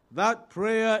Wusta, that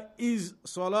prayer is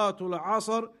Salatul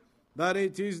Asr, that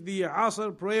it is the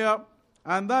Asr prayer,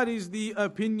 and that is the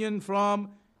opinion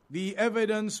from the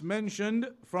evidence mentioned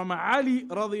from Ali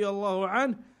radiallahu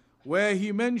anhu, where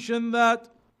he mentioned that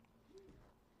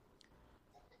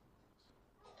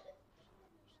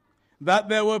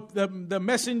there were the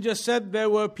messenger said there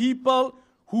were people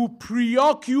who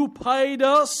preoccupied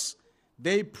us.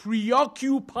 They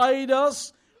preoccupied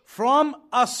us from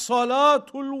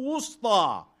as-salatul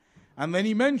wusta. And then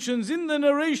he mentions in the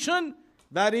narration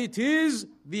that it is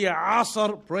the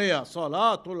Asr prayer,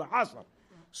 Salatul Asr.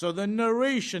 So the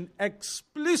narration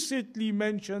explicitly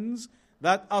mentions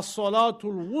that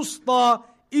as-salatul wusta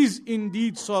is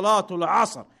indeed Salatul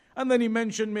Asr. And then he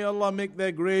mentioned, may Allah make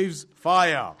their graves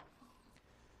fire.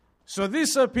 So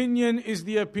this opinion is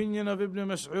the opinion of Ibn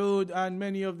Mas'ud and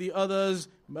many of the others.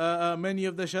 Many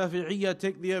of the Shafi'iyya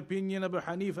take the opinion, Abu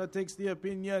Hanifa takes the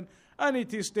opinion, And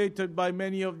it is stated by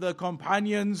many of the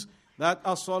companions that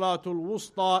as-salatul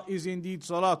wusta is indeed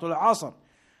salatul asr.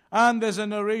 And there's a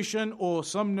narration or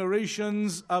some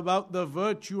narrations about the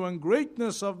virtue and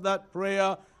greatness of that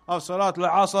prayer of salatul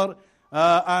asr.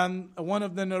 And one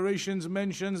of the narrations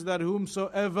mentions that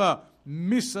whomsoever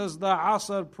misses the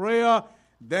asr prayer,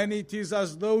 then it is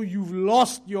as though you've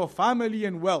lost your family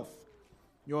and wealth.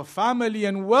 Your family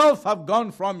and wealth have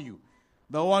gone from you.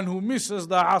 The one who misses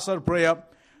the asr prayer.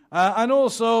 And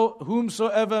also,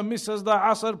 whomsoever misses the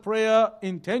asr prayer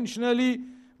intentionally,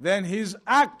 then his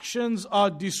actions are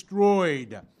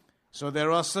destroyed. So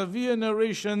there are severe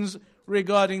narrations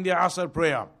regarding the asr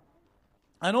prayer.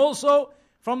 And also,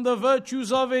 from the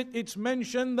virtues of it, it's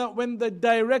mentioned that when the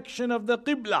direction of the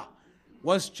qibla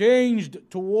was changed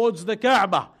towards the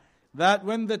Kaaba, that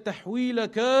when the tahweel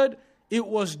occurred, it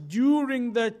was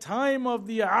during the time of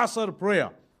the asr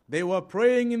prayer. They were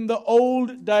praying in the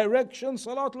old direction,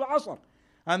 Salatul Asr.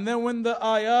 And then when the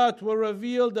ayat were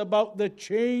revealed about the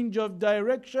change of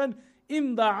direction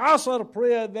in the Asr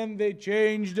prayer, then they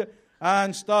changed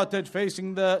and started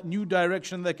facing the new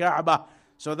direction, the Kaaba.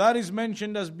 So that is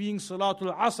mentioned as being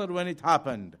Salatul Asr when it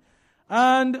happened.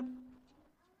 And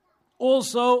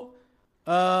also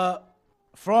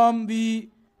from the...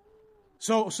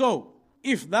 So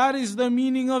if that is the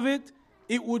meaning of it,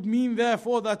 it would mean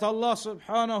therefore that Allah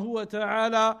subhanahu wa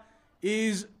ta'ala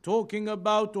is talking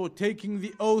about or taking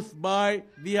the oath by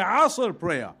the Asr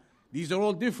prayer. These are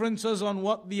all differences on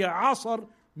what the Asr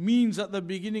means at the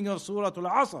beginning of Surah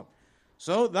Al-Asr.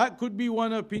 So that could be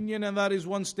one opinion, and that is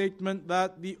one statement,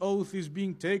 that the oath is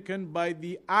being taken by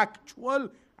the actual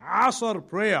Asr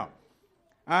prayer.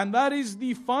 And that is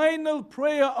the final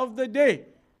prayer of the day.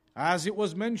 As it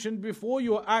was mentioned before,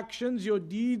 your actions, your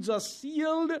deeds are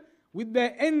sealed with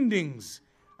their endings.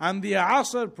 And the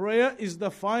Asr prayer is the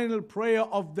final prayer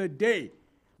of the day,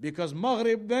 because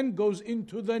Maghrib then goes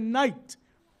into the night.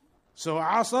 So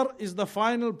Asr is the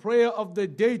final prayer of the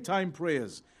daytime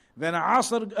prayers. Then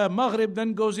Maghrib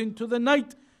then goes into the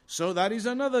night. So that is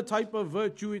another type of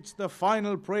virtue. It's the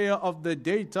final prayer of the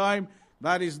daytime.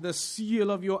 That is the seal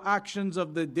of your actions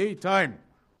of the daytime.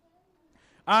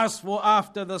 As for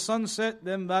after the sunset,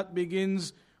 then that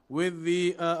begins with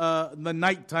the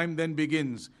nighttime then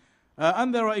begins.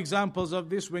 And there are examples of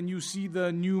this. When you see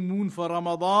the new moon for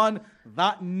Ramadan,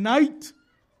 that night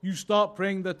you start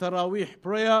praying the Taraweeh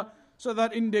prayer. So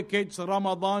that indicates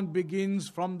Ramadan begins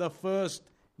from the first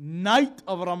night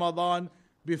of Ramadan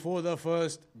before the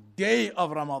first day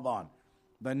of Ramadan.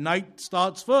 The night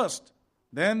starts first,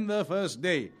 then the first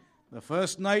day. The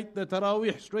first night, the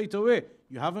Taraweeh straight away.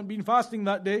 You haven't been fasting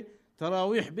that day.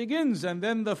 Taraweeh begins, and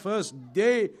then the first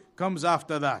day comes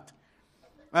after that.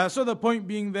 So the point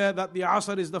being there that the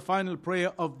Asr is the final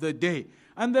prayer of the day.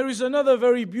 And there is another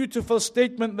very beautiful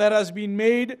statement that has been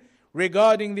made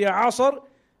regarding the Asr,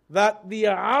 that the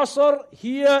Asr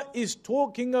here is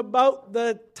talking about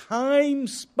the time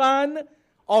span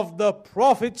of the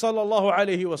Prophet sallallahu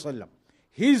alaihi wasallam.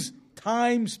 His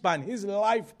time span, his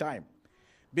lifetime.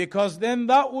 Because then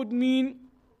that would mean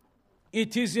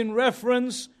it is in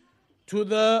reference to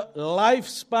the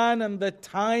lifespan and the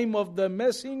time of the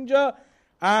messenger.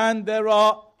 And there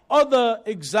are other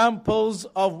examples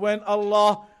of when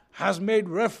Allah has made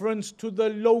reference to the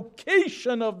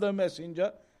location of the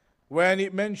messenger. When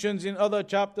it mentions in other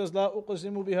chapters, La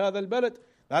uqsimu bihadha al-balad,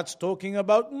 that's talking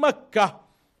about Mecca.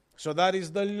 So that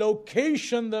is the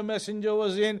location the messenger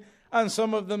was in. And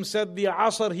some of them said the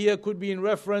Asr here could be in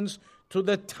reference to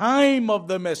the time of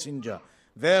the messenger.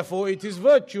 Therefore, it is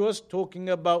virtuous talking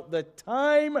about the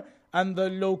time and the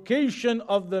location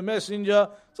of the messenger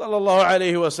sallallahu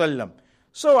alaihi wasallam.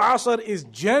 So Asr is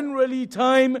generally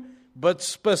time, but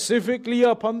specifically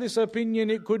upon this opinion,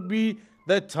 it could be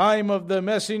the time of the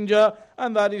messenger,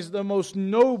 and that is the most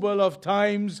noble of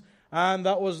times, and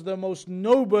that was the most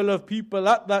noble of people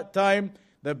at that time,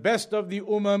 the best of the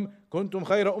kuntum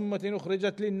khayra ummatin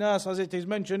ukhrijat linnas, as it is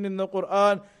mentioned in the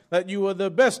Quran, that you were the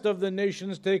best of the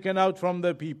nations taken out from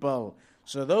the people.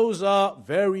 So those are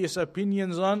various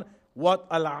opinions on what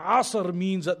Al-Asr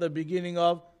means at the beginning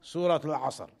of Surah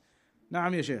Al-Asr.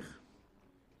 Naam ya Shaykh.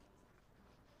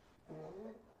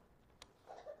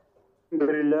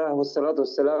 Alhamdulillah, wassalatu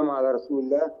wassalamu ala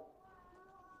Rasulullah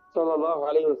sallallahu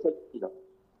alayhi wa sallam.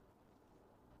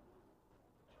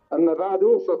 أما بعد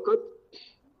فقد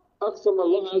أقسم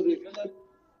الله عز وجل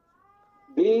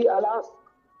بالعصر،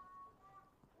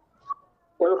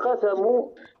 والقسم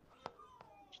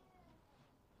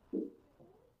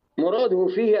مراده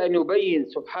فيه أن يبين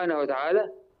سبحانه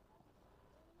وتعالى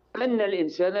أن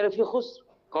الإنسان لفي خسر.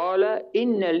 قال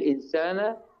إن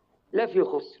الإنسان لفي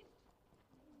خسر.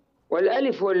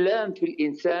 والألف واللام في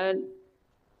الإنسان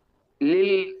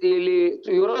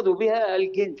يراد بها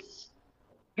الجنس،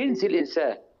 جنس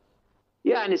الإنسان،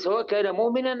 يعني سواء كان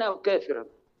مؤمنا أو كافرا،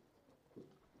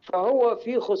 فهو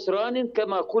في خسران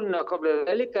كما قلنا قبل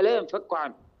ذلك لا ينفك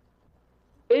عنه،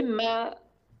 إما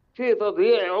في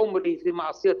تضييع عمره في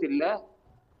معصية الله،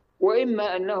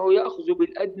 وإما أنه يأخذ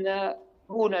بالأدنى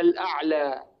دون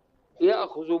الأعلى،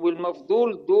 يأخذ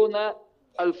بالمفضول دون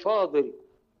الفاضل،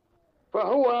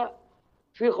 فهو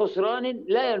في خسران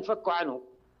لا ينفك عنه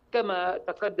كما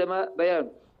تقدم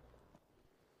بيانه.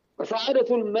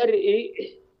 وسعادة المرء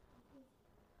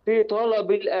في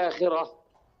طلب الآخرة،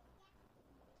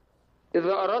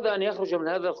 إذا أراد أن يخرج من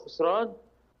هذا الخسران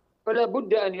فلا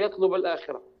بد أن يطلب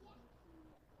الآخرة.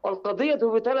 والقضية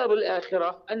في طلب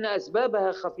الآخرة أن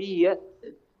أسبابها خفية،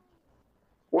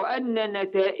 وأن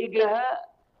نتائجها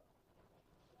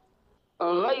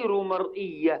غير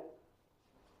مرئية،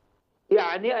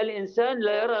 يعني الإنسان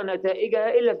لا يرى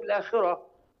نتائجها إلا في الآخرة،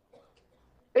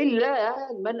 إلا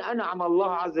من أنعم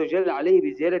الله عز وجل عليه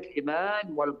بزيادة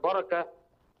الإيمان والبركة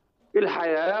في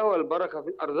الحياة والبركة في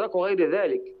الأرزاق وغير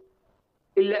ذلك،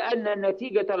 إلا أن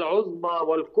النتيجة العظمى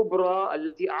والكبرى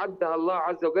التي أعدها الله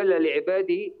عز وجل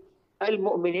لعباده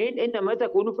المؤمنين إنما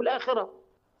تكون في الآخرة.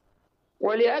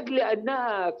 ولأجل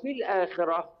أنها في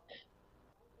الآخرة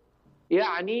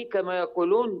يعني كما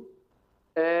يقولون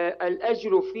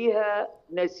الأجر فيها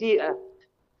نسيئة،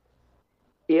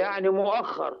 يعني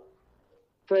مؤخر،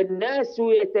 فالناس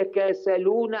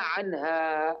يتكاسلون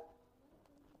عنها.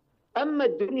 أما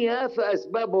الدنيا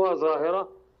فأسبابها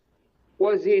ظاهرة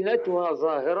وزينتها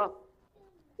ظاهرة،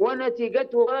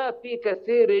 ونتيجتها في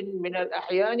كثير من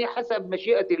الأحيان حسب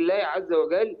مشيئة الله عز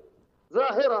وجل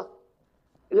ظاهرة،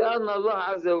 لأن الله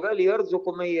عز وجل يرزق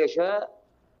من يشاء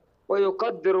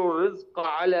ويقدر الرزق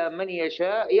على من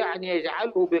يشاء، يعني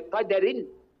يجعله بقدر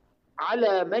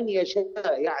على من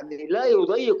يشاء، يعني لا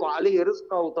يضيق عليه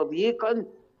رزقه تضييقا،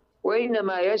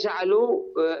 وإنما يجعل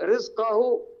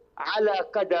رزقه على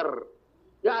قدر،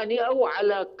 يعني أو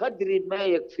على قدر ما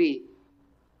يكفيه.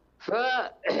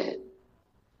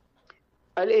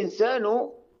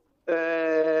 فالإنسان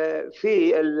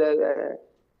في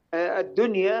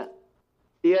الدنيا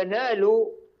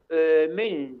ينال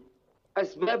من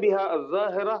أسبابها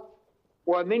الظاهرة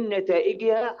ومن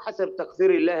نتائجها حسب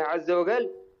تقدير الله عز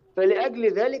وجل،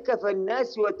 فلأجل ذلك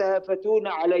فالناس يتهافتون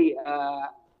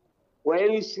عليها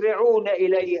ويسرعون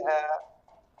إليها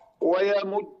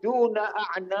ويمدون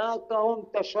أعناقهم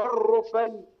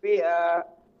تشرفا بها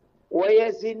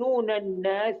ويزنون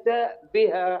الناس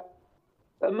بها.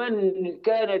 فمن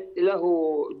كانت له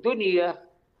دنيا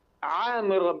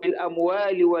عامرة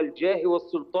بالأموال والجاه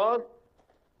والسلطان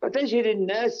فتجد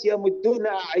الناس يمدون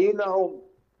أعينهم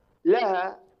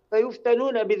لها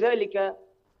فيفتنون بذلك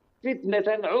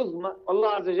فتنة عظمى. الله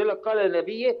عز وجل قال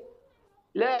لنبيه: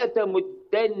 لا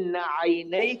تمدن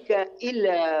عينيك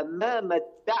إلى ما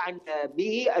متعنا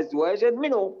به أزواجا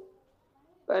منهم،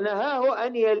 فنهاه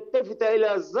أن يلتفت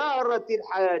إلى زهرة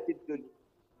الحياة الدنيا.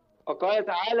 وقال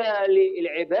تعالى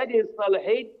لعباده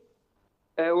الصالحين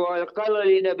وقال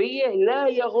لنبيه: لا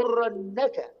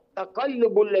يغرنك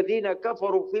تقلب الذين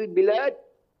كفروا في البلاد،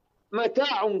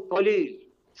 متاع قليل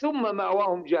ثم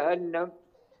مأواهم جهنم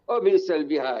وبئس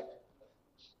المهاد.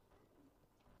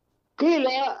 قيل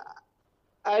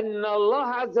أن الله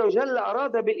عز وجل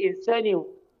أراد بالإنسان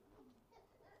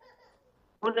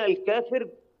هنا الكافر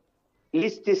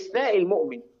لاستثناء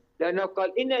المؤمن، لأنه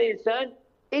قال: إن الإنسان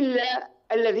إلا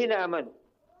الذين آمنوا،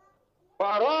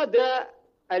 وأراد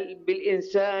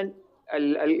بالإنسان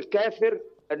الكافر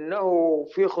أنه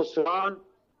في خسران،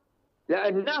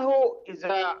 لأنه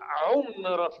إذا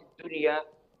عمر في الدنيا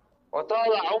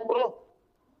وطال عمره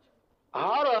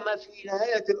هرم في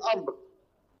نهاية الأمر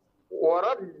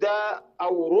ورد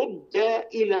أو رد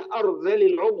إلى أرذل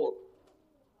العمر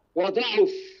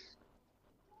وضعف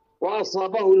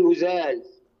وأصابه الهزال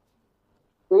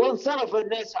وانصرف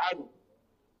الناس عنه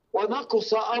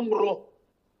ونقص أمره،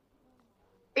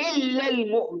 إلا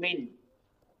المؤمن،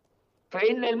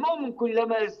 فإن المؤمن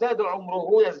كلما يزداد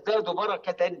عمره يزداد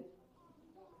بركة.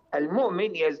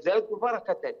 المؤمن يزداد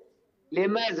بركة.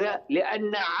 لماذا؟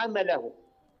 لأن عمله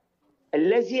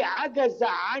الذي عجز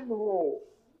عنه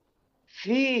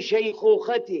في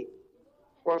شيخوخته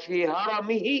وفي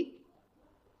هرمه،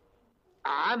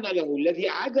 عمله الذي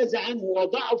عجز عنه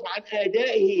وضعف عن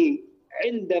أدائه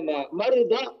عندما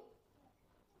مرض،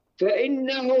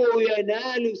 فإنه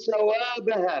ينال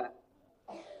ثوابها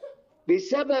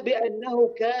بسبب أنه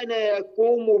كان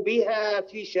يقوم بها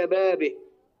في شبابه،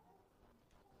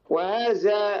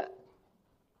 وهذا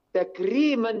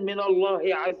تكريما من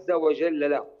الله عز وجل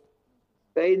له.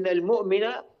 فإن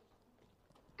المؤمن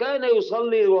كان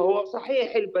يصلي وهو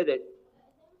صحيح البدن،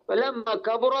 فلما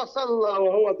كبر صلى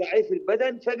وهو ضعيف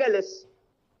البدن فجلس،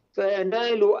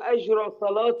 فينال أجر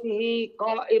صلاته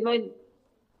قائما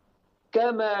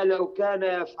كما لو كان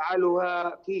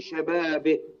يفعلها في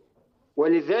شبابه.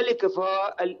 ولذلك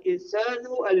فالإنسان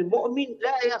المؤمن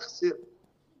لا يخسر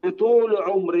بطول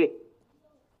عمره.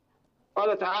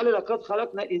 قال تعالى: لقد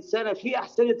خلقنا الإنسان في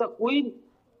أحسن تقويم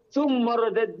ثم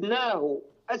رددناه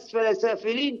أسفل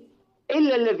سافلين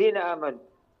إلا الذين آمنوا.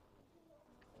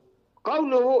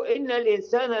 قوله إن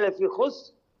الإنسان لفي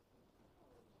خسر،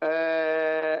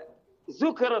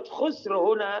 ذكرت خسر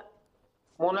هنا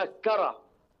منكرة،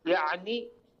 يعني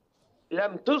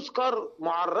لم تذكر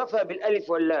معرفة بالألف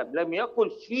واللام، لم يقل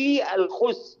في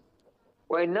الخسر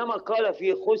وإنما قال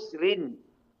في خسر.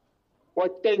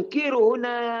 والتنكير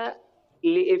هنا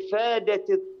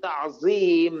لإفادة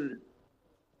التعظيم،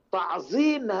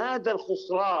 تعظيم هذا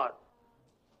الخسران.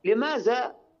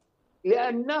 لماذا؟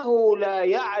 لأنه لا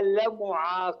يعلم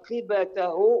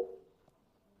عاقبته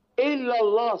إلا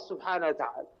الله سبحانه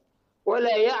وتعالى،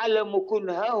 ولا يعلم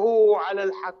كنهه على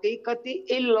الحقيقة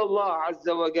إلا الله عز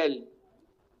وجل،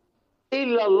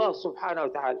 إلا الله سبحانه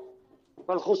وتعالى.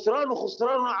 فالخسران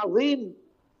خسران عظيم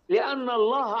لأن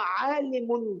الله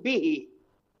عالم به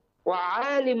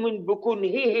وعالم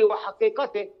بكنهه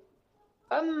وحقيقته.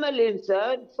 أما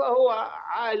الإنسان فهو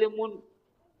عالم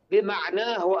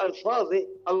بمعناه وألفاظه،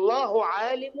 الله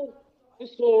عالم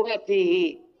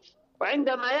بصورته.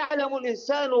 وعندما يعلم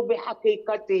الإنسان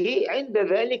بحقيقته عند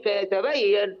ذلك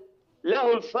يتبين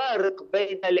له الفارق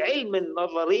بين العلم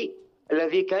النظري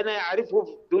الذي كان يعرفه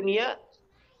في الدنيا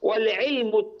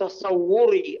والعلم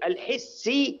التصوري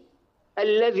الحسي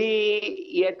الذي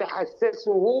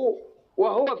يتحسسه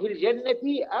وهو في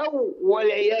الجنة أو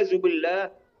والعياذ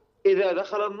بالله إذا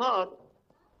دخل النار.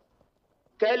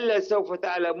 كلا سوف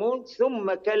تعلمون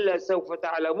ثم كلا سوف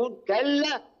تعلمون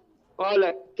كلا،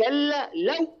 قال كلا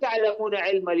لو تعلمون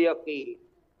علم اليقين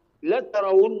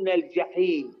لترون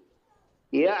الجحيم.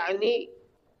 يعني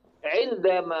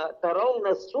عندما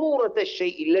ترون صورة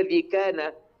الشيء الذي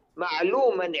كان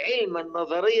معلوما علما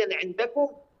نظريا عندكم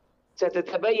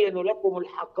ستتبين لكم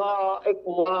الحقائق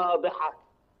واضحة.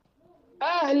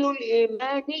 أهل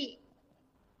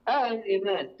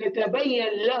الإيمان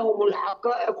تتبين لهم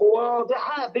الحقائق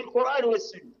واضحة بالقرآن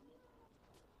والسنة.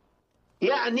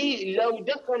 يعني لو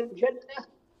دخلوا الجنة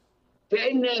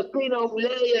فإن يقينهم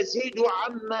لا يزيد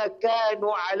عما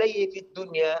كانوا عليه في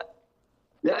الدنيا،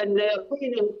 لأن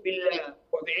يقينهم بالله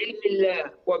وبعلم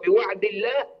الله وبوعد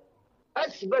الله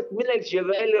أثبت من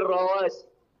الجبال الرواسي،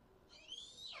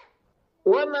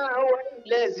 وما هو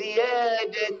إلا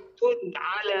زيادة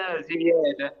على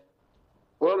زيادة،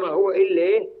 وما هو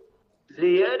إلا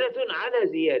زيادة على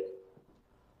زيادة.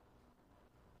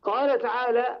 قال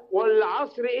تعالى: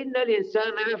 والعصر إن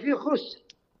الإنسان لفي خسر.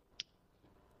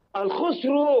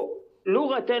 الخسر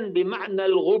لغة بمعنى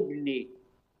الغبن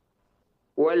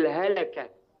والهلكة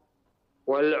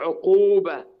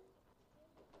والعقوبة.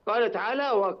 قال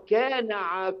تعالى: وكان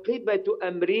عاقبة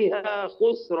أمرها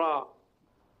خسرا.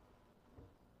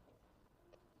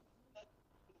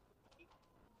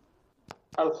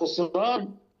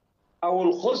 الخسران أو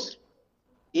الخسر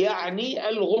يعني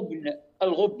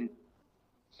الغبن.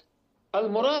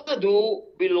 المراد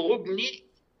بالغبن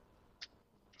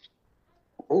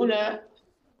هنا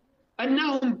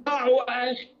أنهم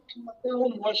باعوا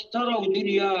آخرتهم واشتروا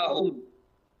دنياهم،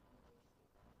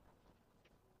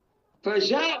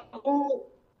 فجاءوا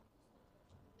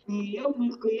في يوم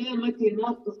القيامة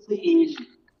ناقصين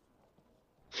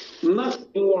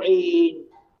مخدوعين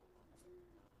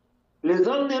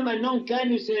لظنهم أنهم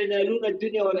كانوا سينالون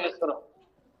الدنيا والآخرة،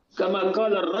 كما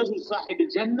قال الرجل صاحب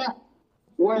الجنة: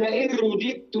 ولئن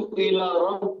رددت إلى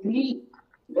ربي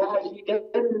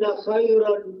لأجدن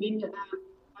خيرا منها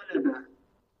منقلبا.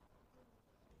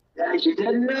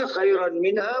 لأجدن خيرا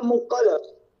منها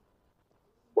منقلبا.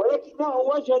 ولكنه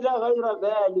وجد غير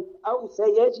ذلك أو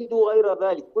سيجد غير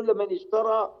ذلك. كل من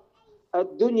اشترى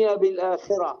الدنيا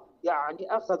بالآخرة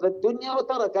يعني أخذ الدنيا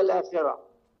وترك الآخرة.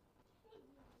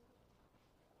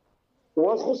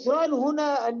 والخسران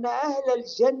هنا أن أهل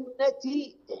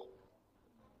الجنة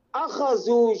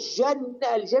أخذوا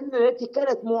الجنة التي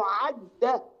كانت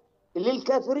معدة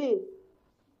للكافرين،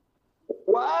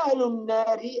 وأهل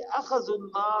النار أخذوا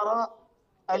النار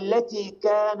التي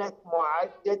كانت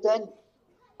معدة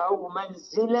أو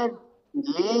منزلا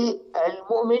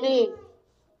للمؤمنين،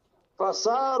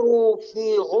 فصاروا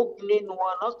في غبن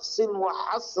ونقص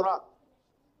وحسرة.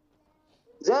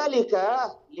 ذلك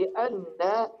لأن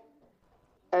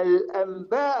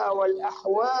الأنباء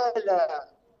والأحوال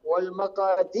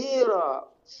والمقادير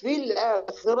في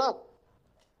الآخرة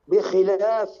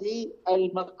بخلاف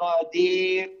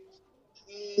المقادير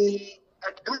في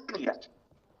الدنيا.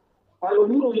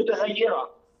 والأمور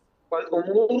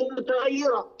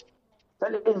متغيرة.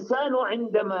 فالإنسان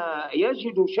عندما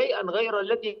يجد شيئا غير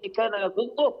الذي كان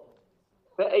يظنه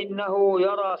فإنه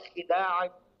يرى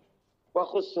خداعا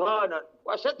وخسرانا.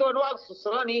 وأشد أنواع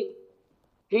الخسران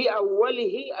في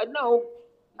أوله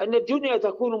أن الدنيا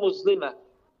تكون مظلمة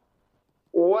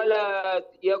ولا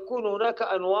يكون هناك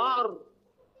أنوار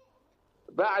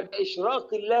بعد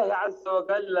إشراق الله عز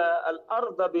وجل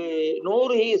الأرض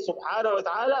بنوره سبحانه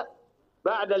وتعالى.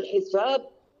 بعد الحساب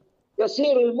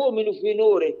يسير المؤمن في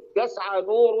نوره، يسعى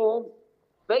نورهم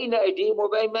بين أيديهم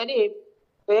وبأيمانهم،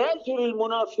 فيجري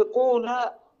المنافقون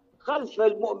خلف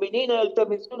المؤمنين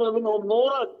يلتمسون منهم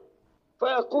نورا،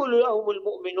 فيقول لهم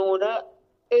المؤمنون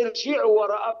ارجعوا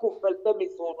وراءكم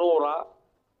فالتمسوا نورا.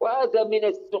 وهذا من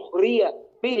السخرية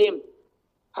بهم،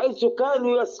 حيث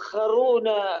كانوا يسخرون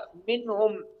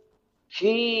منهم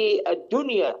في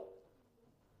الدنيا،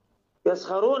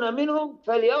 يسخرون منهم.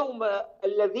 فاليوم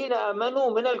الذين آمنوا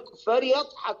من الكفار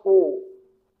يضحكوا.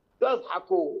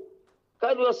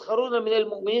 كانوا يسخرون من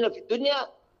المؤمنين في الدنيا،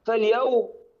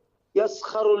 فاليوم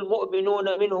يسخر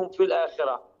المؤمنون منهم في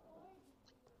الآخرة.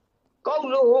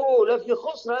 قوله لفي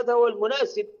خسر هذا هو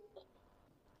المناسب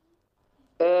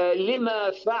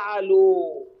لما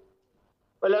فعلوا،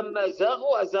 فلما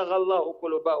زاغوا أزاغ الله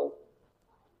قلوبهم.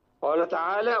 قال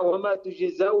تعالى وما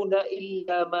تجزون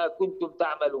إلا ما كنتم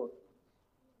تعملون.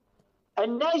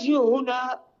 الناجي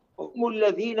هنا هم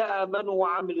الذين آمنوا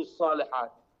وعملوا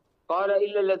الصالحات. قال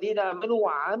إلا الذين آمنوا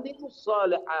وعملوا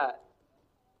الصالحات.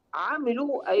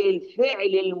 عملوا أي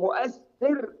الفعل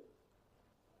المؤثر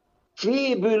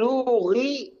في بلوغ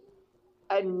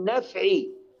النفع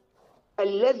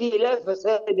الذي لا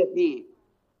فساد فيه،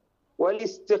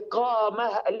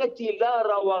 والاستقامة التي لا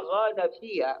روغان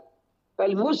فيها.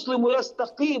 فالمسلم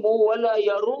يستقيم ولا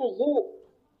يروغ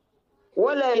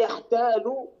ولا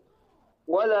يحتال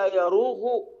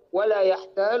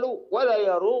ولا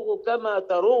يروغ كما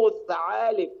تروغ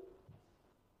الثعالب.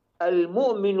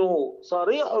 المؤمن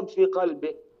صريح في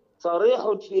قلبه،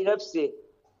 صريح في نفسه،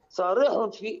 صريح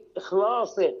في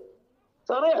إخلاصه،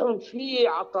 صريح في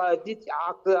عقائده،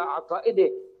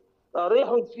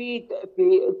 صريح في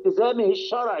التزامه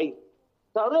الشرعي،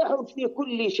 صريح في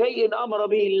كل شيء أمر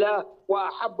به الله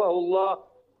وأحبه الله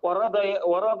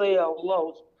ورضيه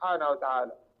الله سبحانه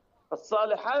وتعالى.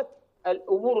 الصالحات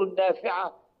الأمور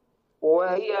النافعة،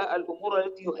 وهي الأمور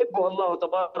التي يحبها الله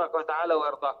تبارك وتعالى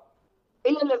ويرضاها.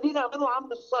 إلا الذين آمنوا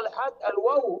وعملوا الصالحات.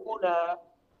 الواو هنا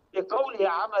لقوله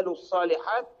عملوا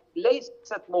الصالحات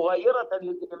ليست مغيرة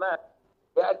للإيمان،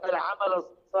 لأن العمل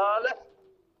الصالح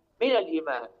من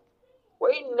الإيمان،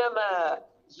 وإنما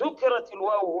ذكرت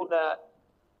الواو هنا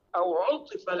أو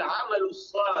عطف العمل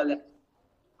الصالح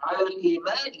على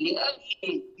الإيمان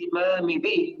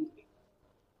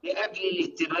لأجل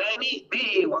الاهتمام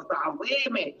به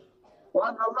وتعظيمه،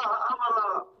 وأن الله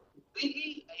أمر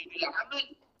به أي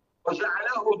بالعمل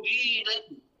وجعله دينا.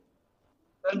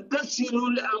 فامتثلوا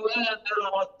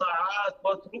الأوامر والطاعات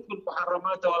واتركوا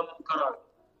المحرمات والمنكرات.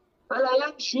 فلا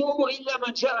يمشوا إلا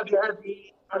من جاء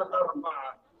بهذه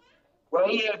الأربعة،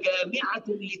 وهي جامعة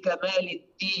لكمال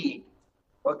الدين.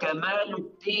 وكمال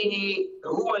الدين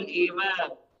هو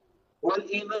الإيمان،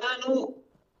 والإيمان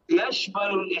يشمل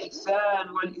الإحسان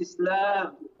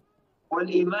والإسلام،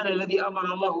 والإيمان الذي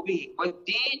أمر الله به،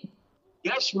 والدين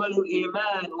يشمل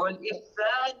الإيمان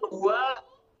والإحسان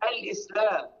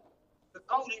والإسلام.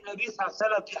 بقول النبي صلى الله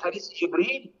عليه وسلم في حديث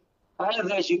جبريل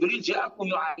هذا جبريل جاءكم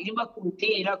يعلمكم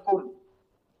دينكم.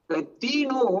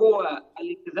 فالدين هو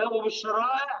الالتزام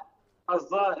بالشرائع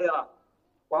الظاهرة،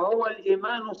 وهو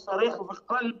الإيمان الصريح في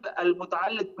القلب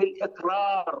المتعلق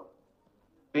بالإقرار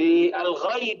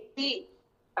بالغيب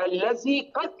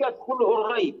الذي قد يدخله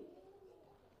الريب،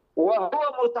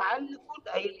 وهو متعلق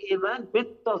أي الإيمان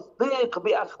بالتصديق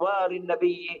بأخبار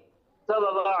النبي صلى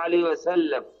الله عليه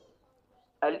وسلم.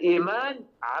 الإيمان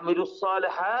عملوا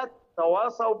الصالحات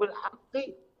تواصوا بالحق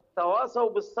تواصوا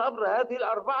بالصبر. هذه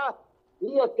الأربعة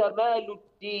هي كمال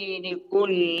الدين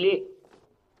كله.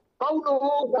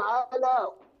 قوله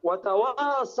تعالى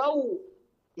وتواصوا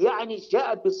يعني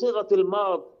جاءت بصيغة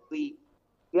الماضي،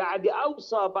 يعني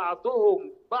أوصى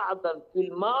بعضهم بعضا في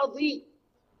الماضي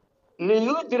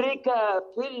ليدرك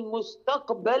في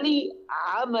المستقبل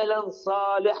عملا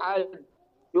صالحا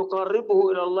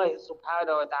يقربه إلى الله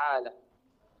سبحانه وتعالى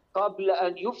قبل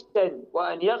أن يفتن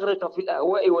وأن يغرق في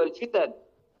الأهواء والفتن.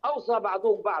 أوصى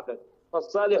بعضهم بعضا،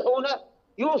 فالصالحون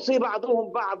يوصي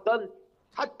بعضهم بعضا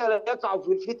حتى لا يقعوا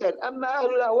في الفتن. أما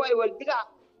أهل الأهواء والبدع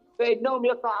فإنهم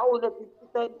يقعون في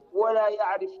الفتن ولا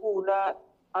يعرفون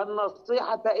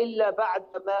النصيحة إلا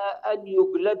بعدما أن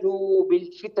يجلدوا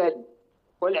بالفتن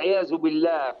والعياذ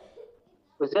بالله.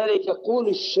 وذلك يقول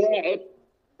الشاعر: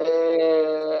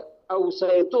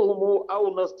 أوصيتهم أو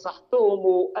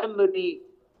نصحتهم أمري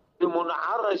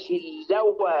بمنعرش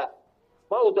اللوى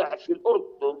موضع في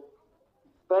الأردن،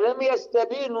 فلم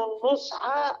يستبينوا النصح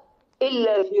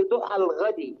إلا في ضحى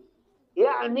الغد.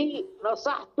 يعني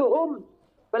نصحتهم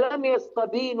فلم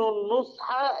يستبينوا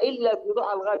النصح إلا في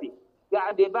ضحى الغد،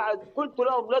 يعني بعد قلت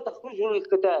لهم لا تخرجوا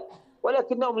للقتال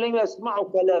ولكنهم لم يسمعوا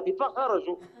كلامي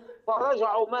فخرجوا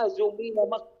فرجعوا مهزومين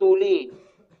مقتولين،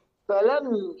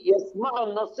 فلم يسمعوا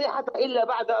النصيحة إلا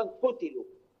بعد أن قتلوا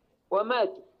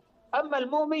وماتوا. أما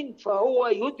المؤمن فهو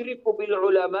يدرك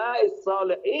بالعلماء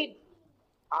الصالحين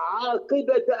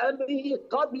عاقبة أمره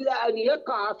قبل أن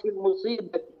يقع في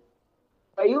المصيبة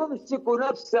فيمسك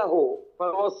نفسه.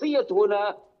 فالوصية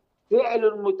هنا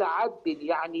فعل متعدد،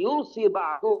 يعني يوصي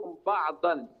بعضهم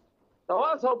بعضا.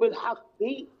 تواصوا بالحق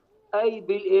أي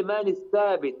بالإيمان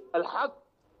الثابت، الحق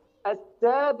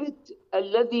الثابت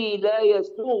الذي لا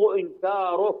يسوغ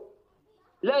إنكاره،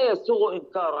 لا يسوغ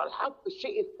إنكاره. الحق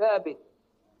الشيء الثابت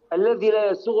الذي لا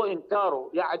يسوغ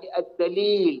إنكاره، يعني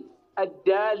الدليل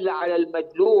الدال على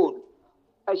المدلول،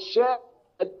 الشيء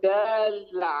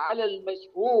الدال على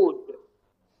المشهود.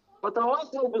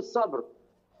 وتواصوا بالصبر.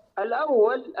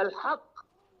 الأول الحق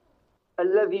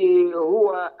الذي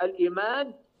هو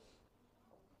الإيمان،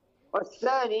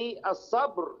 والثاني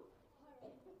الصبر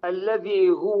الذي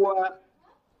هو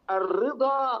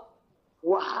الرضا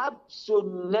وحبس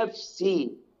النفس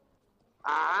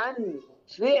عن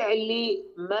فعل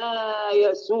ما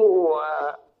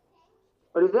يسوءها.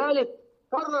 ولذلك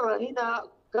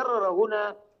كرر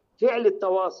هنا فعل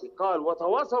التواصي، قال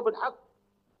وتواصوا بالحق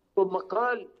ثم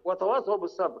قال وتواصوا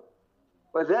بالصبر،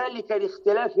 وذلك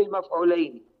لاختلاف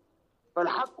المفعولين.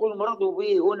 فالحق المراد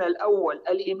به هنا الأول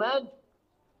الإيمان،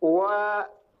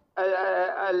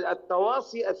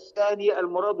 والتواصي الثاني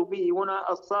المراد به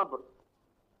هنا الصبر.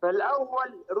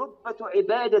 فالأول رتبة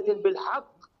عبادة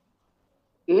بالحق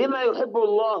لما يحب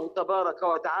الله تبارك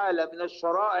وتعالى من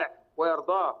الشرائع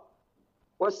ويرضاه،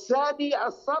 والثاني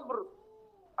الصبر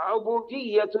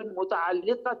عبودية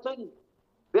متعلقة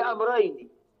بأمرين: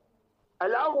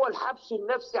 الأول حبس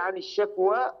النفس عن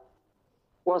الشكوى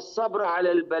والصبر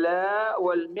على البلاء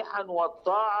والمحن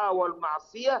والطاعة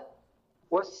والمعصية،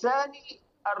 والثاني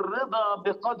الرضا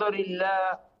بقدر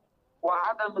الله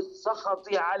وعدم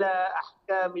السخط على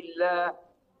أحكام الله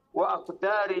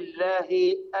وأقدار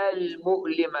الله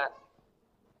المؤلمة.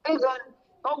 إذن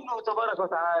قوله تبارك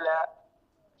وتعالى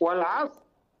والعصر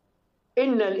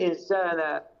إن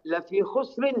الإنسان لفي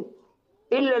خسر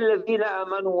إلا الذين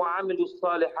آمنوا وعملوا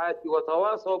الصالحات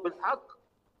وتواصوا بالحق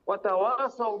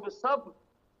وتواصوا بالصبر،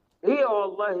 هي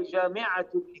والله جامعة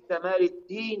لكمال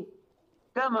الدين،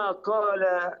 كما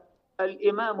قال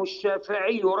الإمام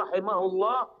الشافعي رحمه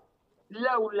الله: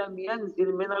 لو لم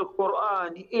ينزل من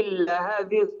القرآن إلا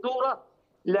هذه السورة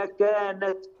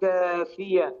لكانت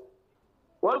كافية،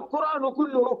 والقرآن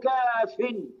كله كاف.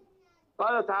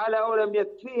 قال تعالى: أولم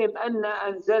يكفيهم أنا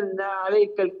أنزلنا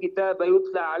عليك الكتاب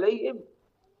يتلى عليهم.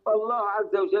 فالله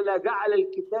عز وجل جعل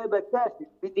الكتاب كافٍ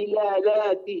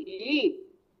بدلالاته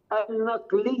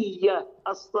النقلية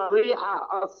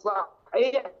الصريحة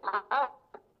الصحيحة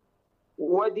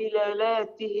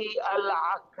ودلالاته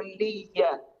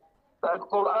العقلية.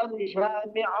 فالقرآن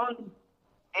جامع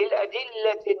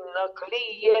للأدلة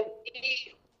النقلية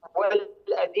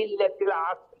والأدلة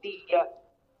العقلية،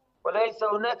 وليس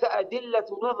هناك أدلة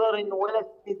نظر ولا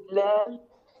استدلال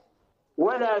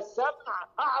ولا سمع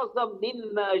أعظم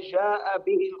مما جاء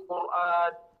به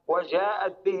القرآن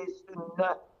وجاءت به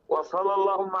السنة. وصلى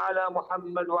اللهم على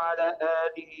محمد وعلى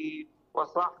آله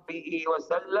وصحبه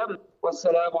وسلم،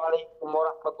 والسلام عليكم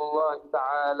ورحمة الله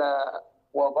تعالى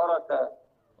وبركاته.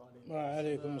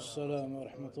 وعليكم السلام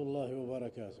ورحمة الله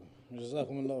وبركاته.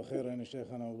 جزاكم الله خيرا يا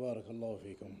شيخنا وبارك الله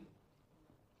فيكم.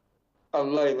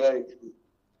 الله يبارك فيك.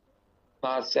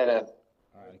 مع السلامة.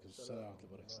 وعليكم السلام ورحمة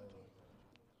الله وبركاته.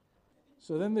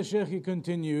 So then the Shaykh, he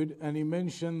continued and he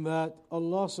mentioned that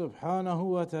Allah subhanahu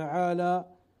wa ta'ala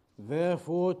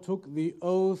therefore took the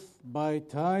oath by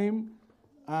time,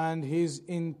 and his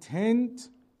intent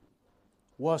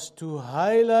was to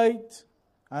highlight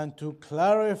and to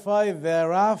clarify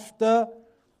thereafter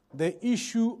the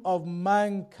issue of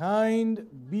mankind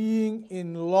being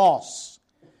in loss.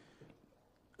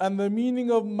 And the meaning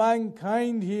of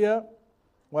mankind here,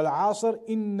 وَالْعَصْرِ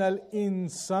إِنَّ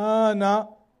الْإِنسَانَ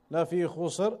لَفِي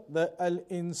خُسْرٍ, the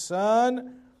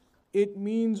al-insan, it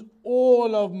means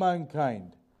all of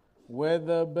mankind,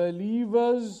 whether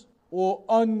believers or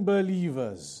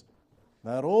unbelievers.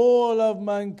 that all of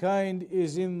mankind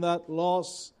is in that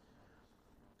loss,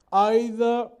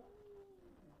 either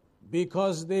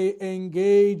because they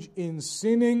engage in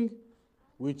sinning,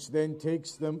 which then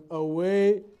takes them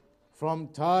away from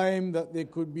time that they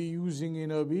could be using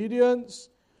in obedience,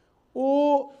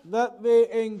 or that they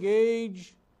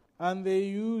engage and they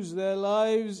use their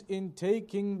lives in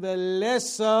taking the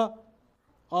lesser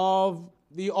of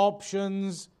the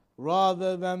options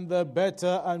rather than the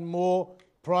better and more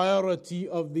priority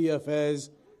of the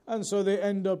affairs. And so they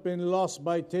end up in loss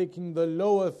by taking the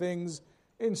lower things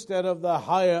instead of the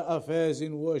higher affairs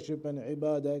in worship and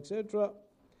ibadah, etc.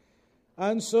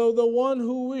 And so the one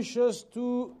who wishes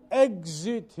to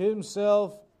exit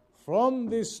himself from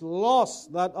this loss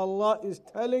that Allah is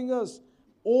telling us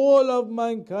all of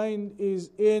mankind is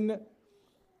in,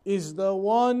 is the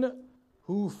one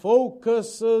who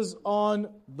focuses on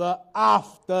the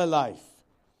afterlife,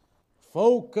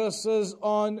 focuses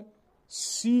on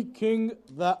seeking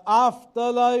the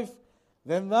afterlife.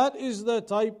 Then that is the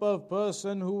type of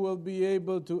person who will be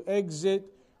able to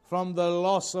exit from the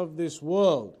loss of this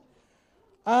world.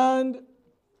 And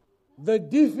the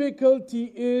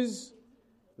difficulty is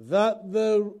that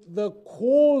the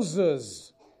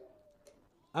causes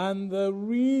and the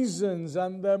reasons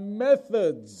and the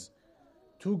methods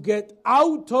to get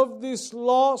out of this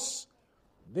loss,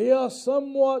 they are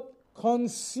somewhat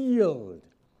concealed,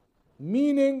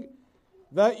 meaning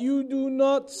that you do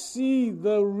not see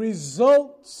the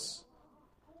results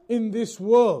in this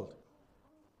world.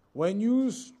 When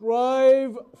you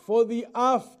strive for the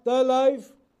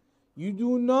afterlife, you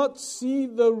do not see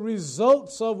the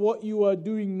results of what you are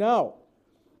doing now.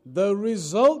 The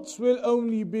results will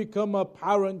only become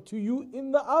apparent to you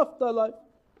in the afterlife.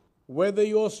 Whether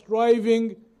your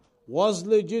striving was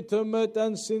legitimate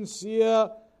and sincere,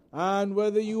 and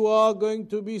whether you are going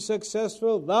to be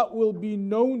successful, that will be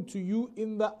known to you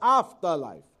in the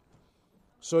afterlife.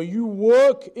 So you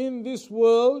work in this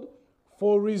world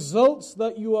for results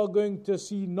that you are going to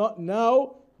see not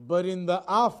now, but in the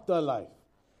afterlife.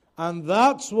 And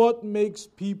that's what makes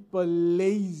people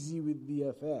lazy with the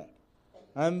affair.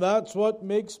 And that's what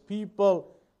makes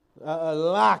people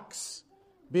lax,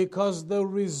 because the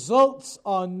results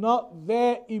are not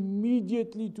there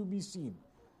immediately to be seen.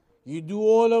 You do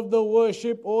all of the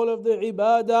worship, all of the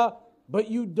ibadah,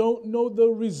 but you don't know the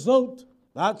result.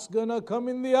 That's going to come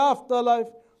in the afterlife.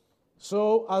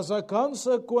 So as a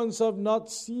consequence of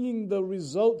not seeing the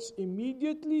results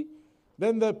immediately,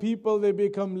 then the people, they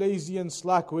become lazy and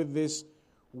slack with this.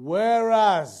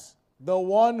 Whereas the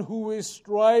one who is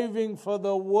striving for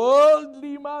the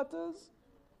worldly matters,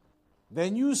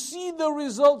 then you see the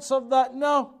results of that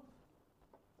now.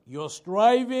 You're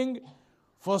striving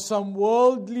for some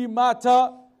worldly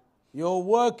matter, you're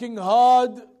working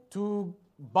hard to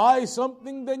buy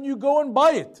something, then you go and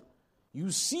buy it.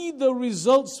 You see the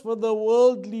results for the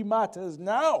worldly matters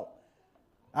now.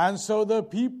 And so the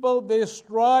people, they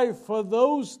strive for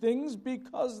those things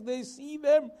because they see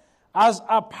them as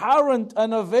apparent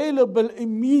and available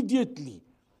immediately.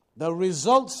 The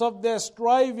results of their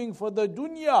striving for the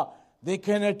dunya, they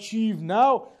can achieve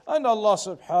now. And Allah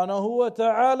subhanahu wa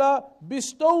ta'ala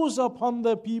bestows upon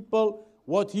the people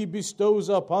what He bestows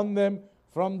upon them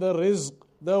from the rizq,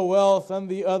 the wealth and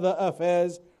the other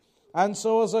affairs. And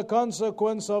so as a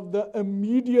consequence of the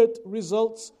immediate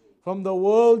results from the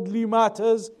worldly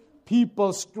matters,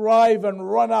 people strive and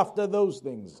run after those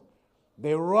things.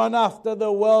 They run after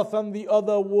the wealth and the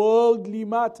other worldly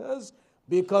matters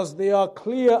because they are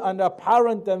clear and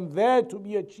apparent and there to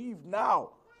be achieved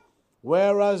now.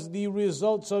 Whereas the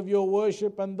results of your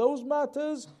worship and those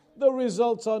matters, the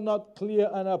results are not clear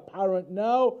and apparent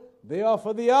now. They are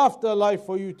for the afterlife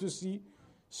for you to see.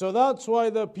 So that's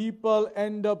why the people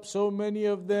end up, so many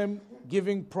of them,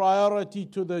 giving priority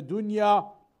to the dunya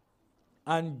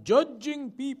and judging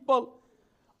people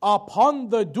upon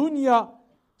the dunya.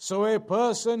 So a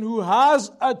person who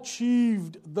has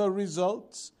achieved the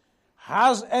results,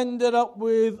 has ended up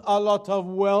with a lot of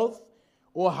wealth,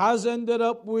 or has ended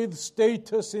up with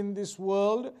status in this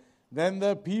world, then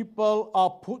the people are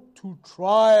put to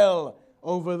trial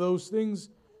over those things.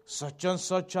 Such and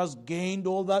such has gained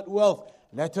all that wealth.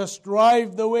 Let us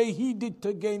strive the way he did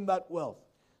to gain that wealth.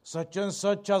 Such and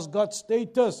such has got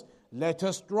status. Let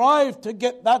us strive to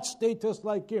get that status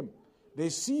like him. They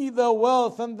see the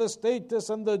wealth and the status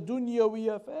and the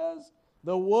dunyawi affairs,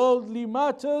 the worldly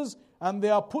matters, and they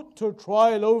are put to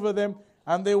trial over them,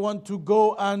 and they want to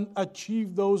go and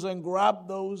achieve those and grab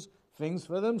those things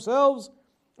for themselves.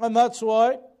 And that's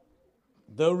why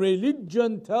the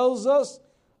religion tells us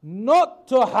not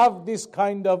to have this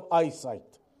kind of eyesight.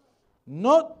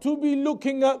 not to be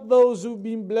looking at those who've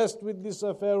been blessed with this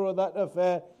affair or that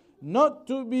affair, not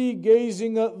to be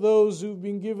gazing at those who've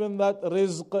been given that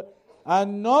rizq,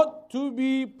 and not to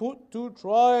be put to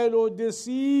trial or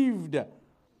deceived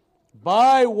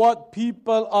by what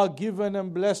people are given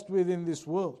and blessed with in this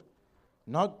world.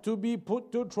 Not to be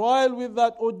put to trial with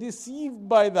that or deceived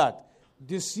by that.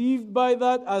 Deceived by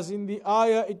that, as in the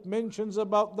ayah it mentions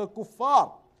about the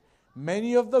kuffar.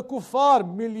 Many of the kuffar,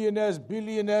 millionaires,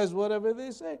 billionaires, whatever they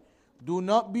say, do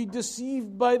not be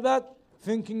deceived by that,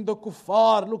 thinking the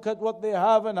kuffar, look at what they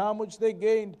have and how much they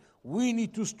gained. We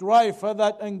need to strive for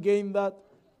that and gain that.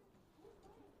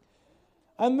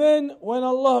 And then when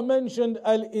Allah mentioned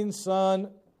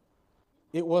al-insan,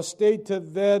 it was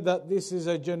stated there that this is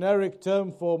a generic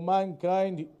term for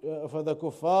mankind, for the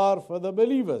kuffar, for the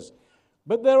believers.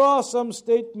 But there are some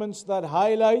statements that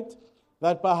highlight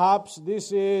that perhaps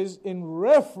this is in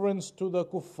reference to the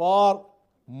kuffar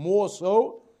more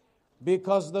so,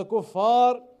 because the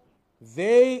kuffar,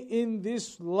 they in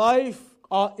this life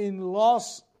are in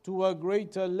loss to a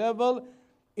greater level,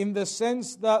 in the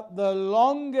sense that the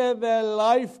longer their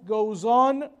life goes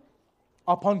on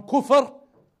upon kufr,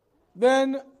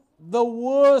 then the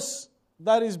worse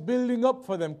that is building up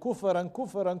for them. Kufr and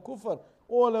kufr and kufr.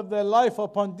 All of their life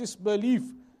upon disbelief,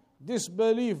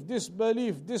 disbelief,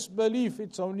 disbelief, disbelief.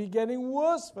 It's only getting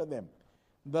worse for them.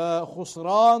 The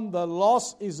khusran, the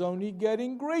loss is only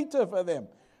getting greater for them.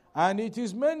 And it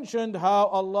is mentioned how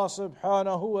Allah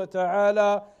subhanahu wa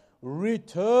ta'ala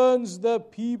returns the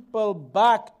people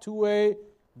back to a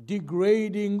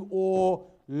degrading or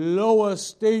lower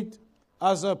state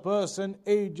as a person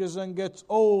ages and gets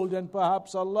old, and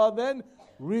perhaps Allah then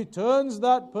returns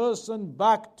that person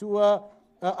back to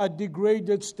a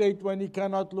degraded state when he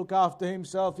cannot look after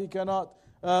himself, he cannot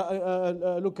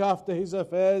look after his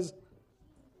affairs.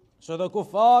 So the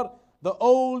kuffar, the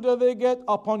older they get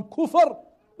upon kufr,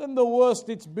 then the worse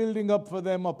it's building up for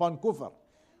them upon kufr.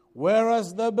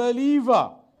 Whereas the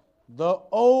believer, the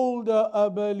older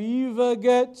a believer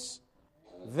gets,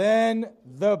 then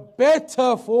the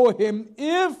better for him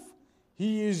if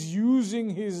he is using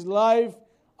his life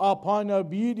upon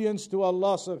obedience to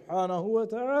Allah subhanahu wa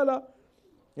ta'ala.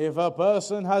 If a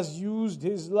person has used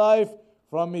his life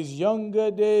from his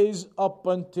younger days up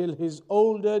until his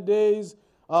older days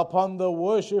upon the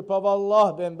worship of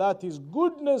Allah, then that is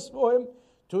goodness for him,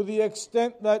 to the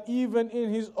extent that even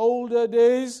in his older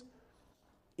days,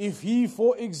 if he,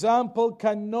 for example,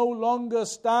 can no longer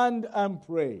stand and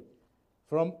pray,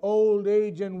 from old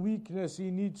age and weakness,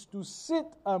 he needs to sit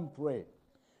and pray.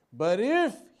 But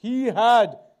if he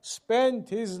had spent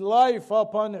his life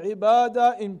upon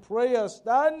ibadah, in prayer,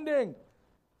 standing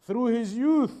through his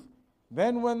youth,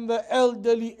 then when the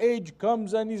elderly age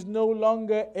comes and is no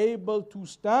longer able to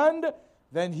stand,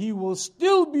 then he will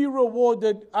still be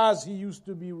rewarded as he used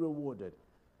to be rewarded.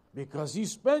 Because he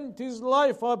spent his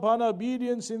life upon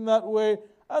obedience in that way,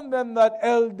 and then that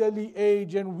elderly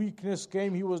age and weakness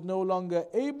came, he was no longer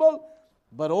able,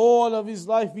 but all of his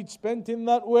life he'd spent in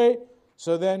that way.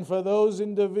 So then for those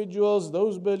individuals,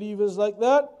 those believers like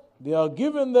that, they are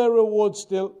given their reward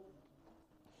still.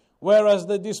 Whereas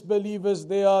the disbelievers,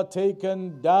 they are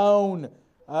taken down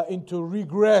into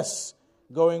regress,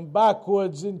 going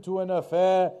backwards into an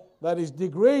affair that is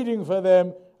degrading for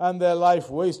them, and their life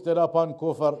wasted upon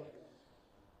kufr.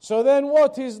 So then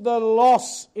what is the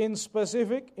loss in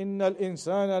specific? Innal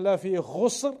insana lafi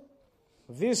khusr.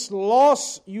 This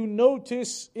loss, you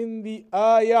notice in the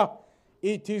ayah,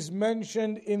 it is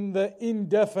mentioned in the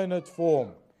indefinite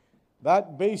form.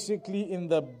 That basically, in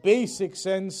the basic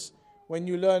sense, when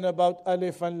you learn about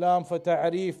alif and lam for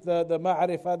ta'rif, the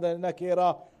ma'rifah, the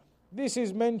nakira, this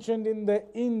is mentioned in the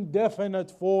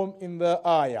indefinite form in the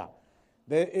ayah.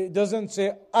 It doesn't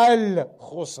say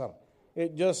al-khusr.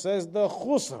 It just says the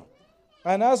khusr.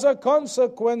 And as a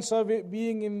consequence of it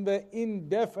being in the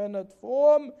indefinite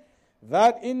form,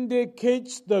 that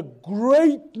indicates the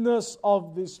greatness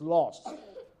of this loss.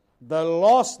 The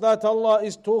loss that Allah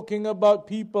is talking about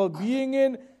people being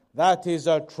in, that is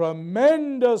a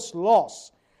tremendous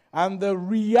loss. And the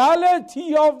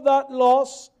reality of that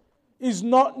loss is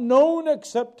not known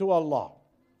except to Allah.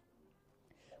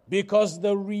 Because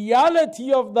the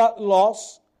reality of that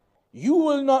loss, you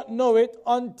will not know it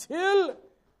until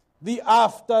the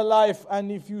afterlife.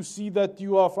 And if you see that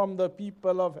you are from the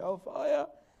people of hellfire,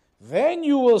 then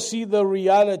you will see the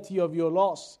reality of your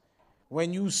loss.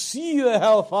 When you see the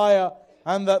hellfire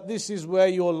and that this is where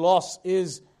your loss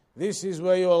is, this is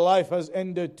where your life has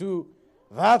ended to,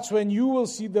 that's when you will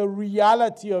see the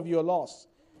reality of your loss.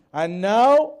 And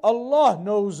now Allah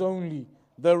knows only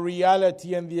the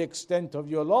reality and the extent of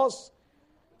your loss.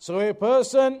 So a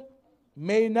person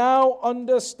may now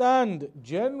understand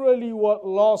generally what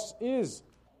loss is.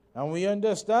 And we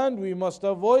understand we must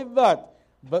avoid that.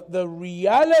 But the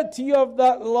reality of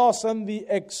that loss and the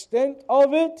extent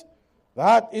of it,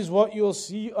 that is what you'll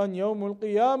see on Yawmul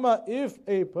Qiyamah if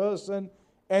a person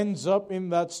ends up in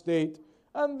that state.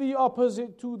 And the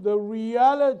opposite to the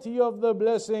reality of the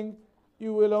blessing,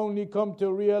 you will only come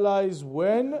to realize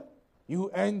when you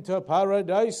enter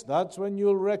paradise. That's when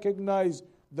you'll recognize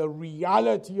the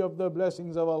reality of the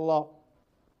blessings of Allah.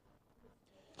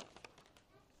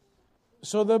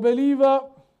 So the believer,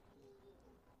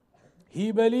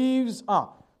 he believes.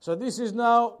 So this is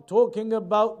now talking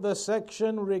about the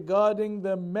section regarding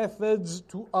the methods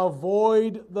to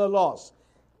avoid the loss.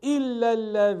 إِلَّا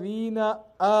الَّذِينَ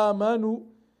آمَنُوا.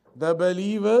 The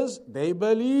believers, they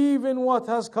believe in what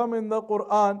has come in the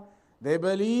Quran. They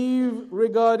believe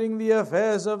regarding the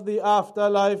affairs of the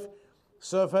afterlife.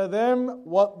 So for them,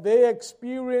 what they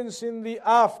experience in the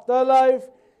afterlife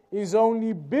is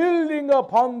only building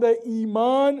upon the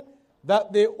iman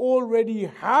that they already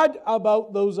had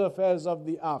about those affairs of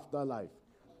the afterlife.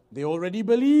 They already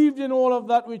believed in all of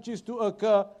that which is to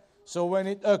occur. So when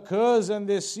it occurs and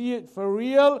they see it for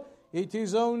real, it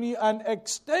is only an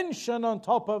extension on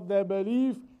top of their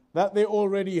belief that they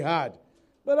already had.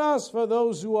 But as for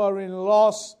those who are in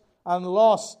loss, and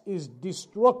loss is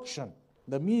destruction.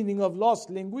 The meaning of loss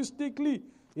linguistically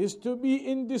is to be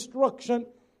in destruction.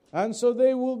 And so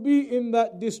they will be in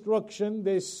that destruction.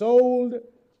 They sold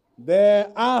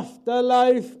their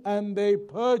afterlife and they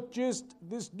purchased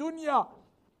this dunya.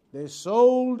 They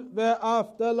sold their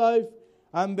afterlife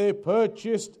and they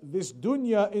purchased this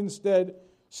dunya instead.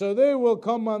 So they will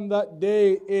come on that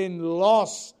day in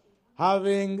loss,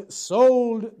 having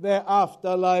sold their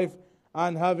afterlife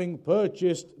and having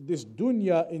purchased this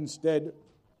dunya instead.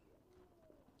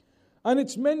 And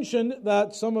it's mentioned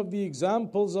that some of the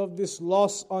examples of this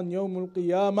loss on Yawmul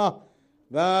Qiyamah,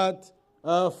 that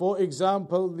for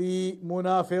example the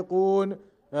munafiqun,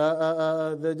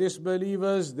 the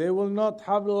disbelievers, they will not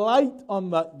have light on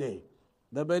that day.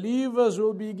 The believers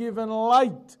will be given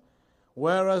light,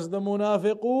 whereas the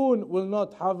munafiqun will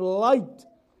not have light.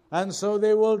 And so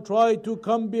they will try to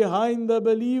come behind the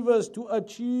believers to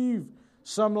achieve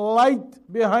some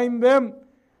light behind them.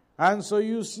 And so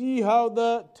you see how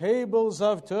the tables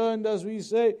have turned, as we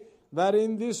say, that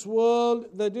in this world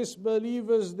the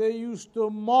disbelievers, they used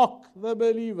to mock the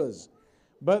believers.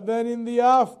 But then in the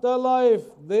afterlife,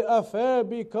 the affair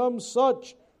becomes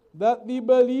such that the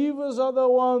believers are the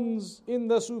ones in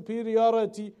the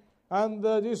superiority and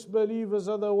the disbelievers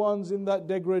are the ones in that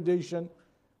degradation.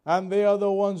 And they are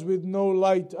the ones with no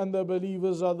light and the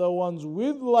believers are the ones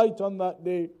with light on that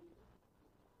day.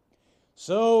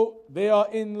 So they are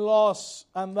in loss,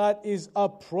 and that is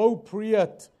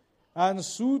appropriate and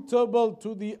suitable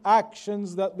to the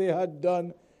actions that they had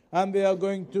done, and they are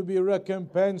going to be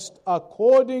recompensed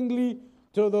accordingly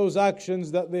to those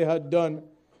actions that they had done.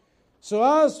 So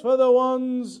as for the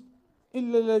ones,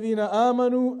 إِلَّا الَّذِينَ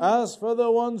آمَنُوا, as for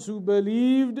the ones who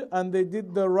believed and they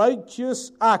did the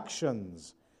righteous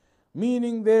actions,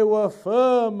 meaning they were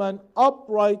firm and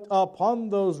upright upon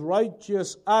those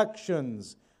righteous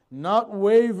actions, not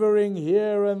wavering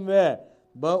here and there,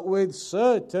 but with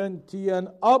certainty and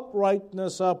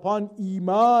uprightness upon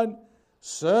iman,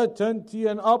 certainty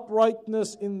and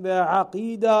uprightness in their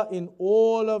aqeedah, in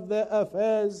all of their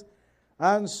affairs.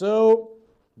 And so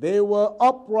they were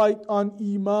upright on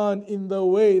iman in the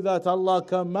way that Allah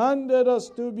commanded us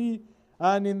to be,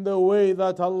 and in the way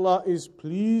that Allah is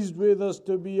pleased with us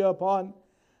to be upon.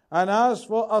 And as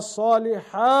for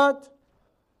as-salihat,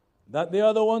 that they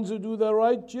are the ones who do the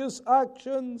righteous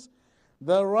actions.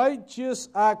 The righteous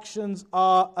actions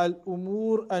are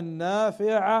al-umur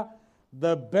al-nafi'ah,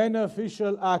 the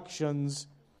beneficial actions.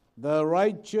 The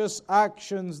righteous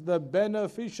actions, the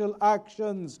beneficial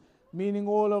actions, meaning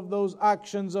all of those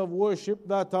actions of worship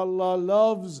that Allah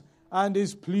loves and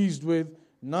is pleased with.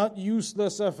 Not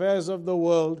useless affairs of the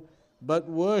world, but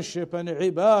worship and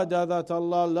ibadah that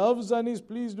Allah loves and is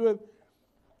pleased with.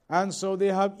 And so they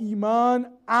have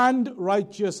iman and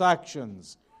righteous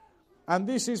actions. And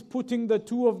this is putting the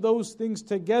two of those things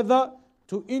together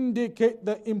to indicate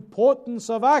the importance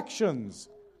of actions.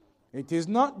 It is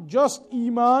not just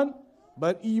iman,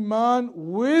 but iman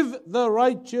with the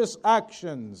righteous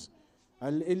actions.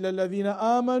 إِلَّا الَّذِينَ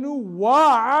آمَنُوا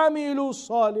وَعَمِلُوا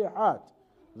الصَّالِحَاتِ.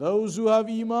 Those who have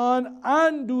iman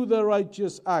and do the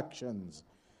righteous actions.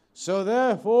 So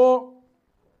therefore,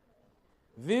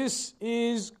 this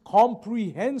is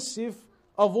comprehensive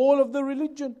of all of the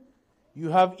religion. You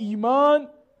have iman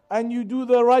and you do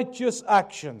the righteous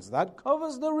actions. That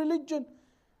covers the religion.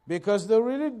 Because the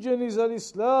religion is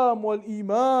al-Islam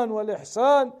wal-Iman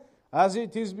wal-Ihsan, as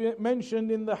it is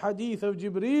mentioned in the hadith of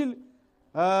Jibreel,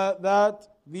 that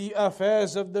the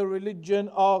affairs of the religion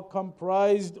are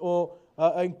comprised or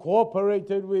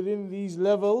incorporated within these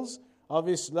levels of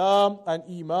Islam and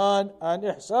Iman and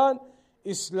Ihsan.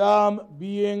 Islam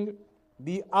being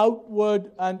the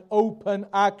outward and open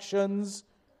actions,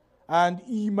 and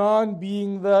Iman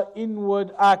being the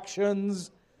inward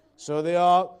actions. So they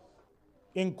are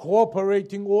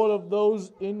incorporating all of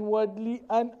those inwardly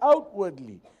and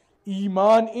outwardly.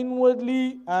 Iman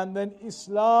inwardly, and then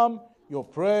Islam, your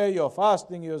prayer, your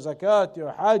fasting, your zakat,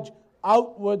 your hajj,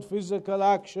 outward physical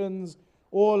actions,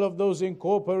 all of those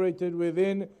incorporated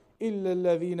within إِلَّا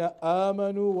الَّذِينَ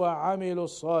آمَنُوا وَعَمِلُوا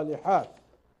الصَّالِحَاتِ.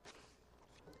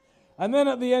 And then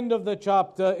at the end of the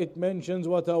chapter it mentions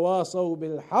وَتَوَاصَوْا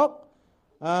بِالْحَقِّ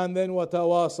and then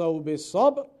وَتَوَاصَوْا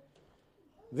بِالصَّبْرِ.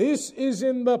 This is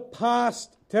in the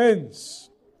past tense,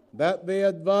 that they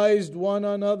advised one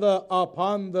another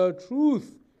upon the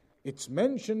truth. It's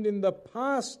mentioned in the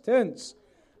past tense,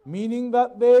 meaning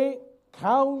that they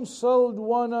counseled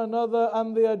one another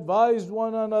and they advised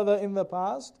one another in the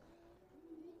past.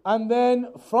 And then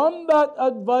from that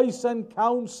advice and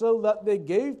counsel that they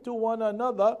gave to one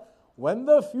another, when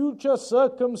the future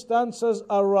circumstances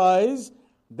arise,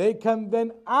 they can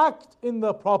then act in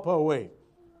the proper way.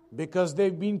 Because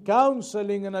they've been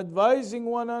counseling and advising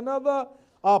one another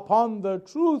upon the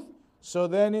truth. So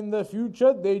then in the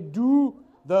future they do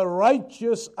the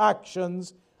righteous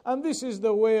actions. And this is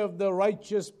the way of the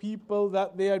righteous people,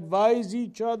 that they advise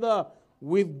each other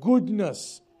with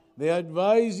goodness. They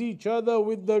advise each other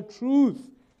with the truth.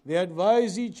 They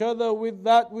advise each other with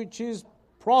that which is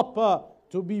proper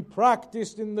to be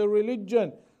practiced in the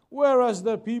religion. Whereas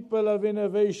the people of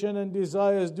innovation and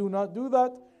desires do not do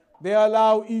that. They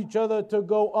allow each other to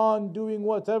go on doing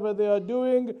whatever they are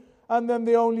doing, and then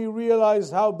they only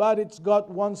realize how bad it's got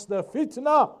once the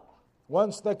fitna,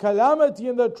 once the calamity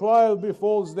and the trial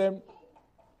befalls them.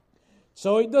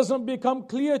 So it doesn't become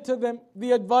clear to them.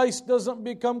 The advice doesn't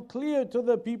become clear to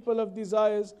the people of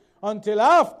desires until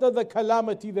after the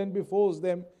calamity then befalls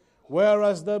them.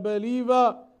 Whereas the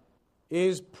believer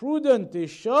is prudent, is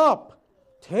sharp,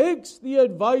 takes the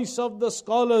advice of the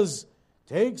scholars,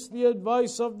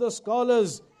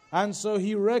 and so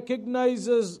he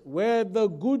recognizes where the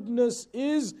goodness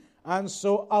is, and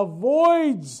so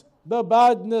avoids the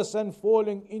badness and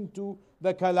falling into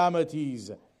the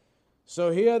calamities.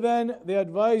 So here then they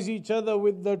advise each other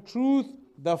with the truth,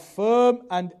 the firm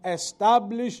and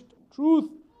established truth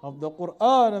of the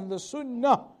Quran and the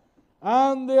Sunnah,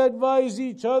 and they advise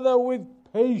each other with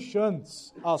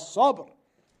patience, as-sabr.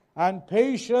 And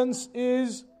patience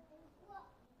is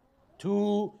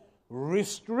to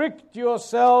restrict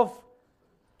yourself,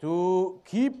 to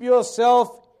keep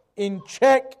yourself in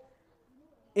check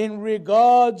in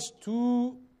regards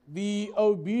to the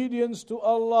obedience to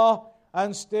Allah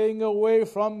and staying away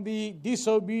from the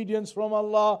disobedience from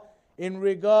Allah, in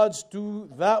regards to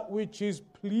that which is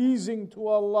pleasing to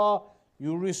Allah.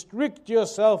 You restrict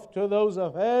yourself to those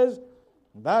affairs.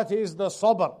 That is the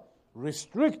sabr.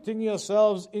 Restricting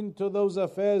yourselves into those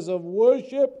affairs of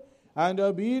worship and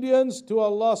obedience to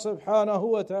Allah subhanahu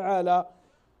wa ta'ala.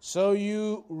 So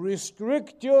you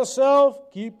restrict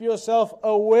yourself, keep yourself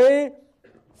away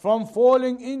from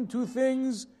falling into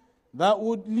things that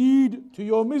would lead to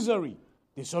your misery,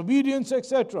 disobedience,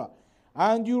 etc.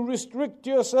 And you restrict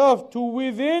yourself to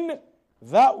within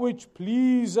that which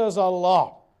pleases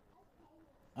Allah.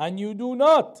 And you do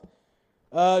not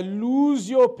lose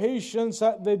your patience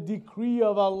at the decree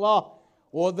of Allah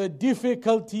or the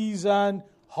difficulties and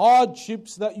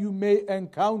hardships that you may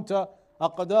encounter.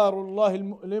 Aqdarullah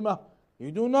al-mu'limah.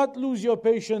 You do not lose your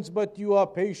patience, but you are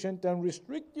patient and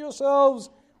restrict yourselves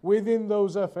within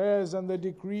those affairs and the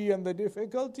decree and the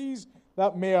difficulties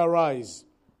that may arise.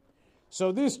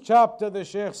 So this chapter, the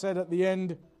Shaykh said at the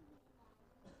end,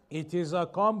 it is a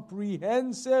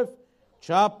comprehensive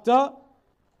chapter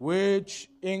which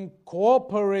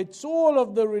incorporates all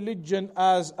of the religion,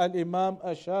 as Al-Imam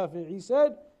Ash-Shafi'i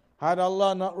said. Had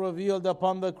Allah not revealed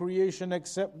upon the creation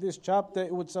except this chapter,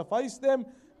 it would suffice them,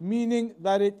 meaning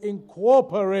that it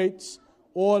incorporates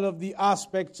all of the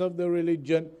aspects of the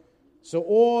religion. So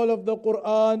all of the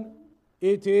Quran,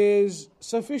 it is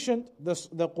sufficient.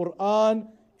 The Quran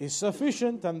is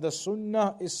sufficient, and the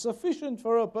Sunnah is sufficient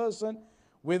for a person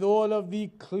with all of the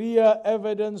clear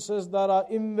evidences that are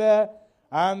in there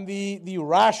and the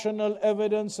rational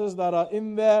evidences that are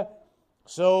in there.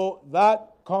 So that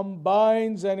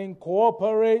combines and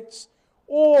incorporates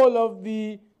all of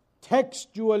the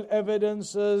textual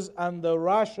evidences and the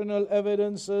rational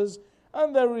evidences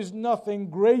And there is nothing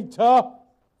greater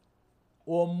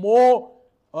or more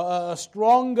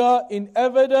stronger in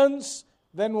evidence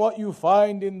than what you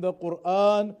find in the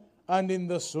Quran and in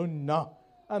the Sunnah.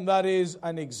 And that is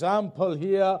an example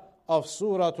here of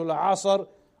Surah Al-Asr,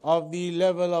 of the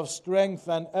level of strength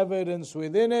and evidence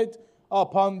within it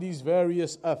upon these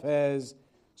various affairs.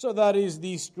 So that is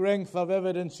the strength of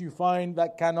evidence you find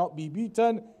that cannot be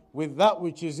beaten with that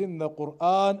which is in the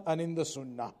Quran and in the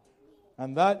Sunnah.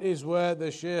 And that is where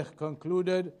the Shaykh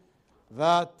concluded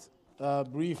that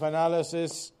brief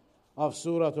analysis of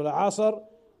Surah Al-Asr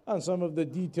and some of the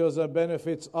details and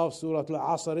benefits of Surah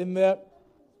Al-Asr in there.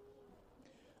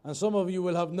 And some of you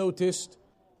will have noticed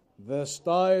the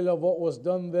style of what was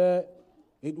done there.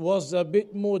 It was a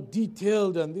bit more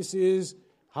detailed, and this is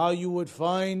how you would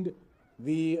find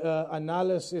the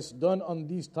analysis done on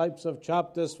these types of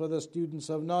chapters for the students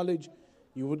of knowledge.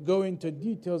 You would go into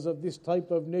details of this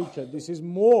type of nature. This is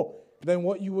more than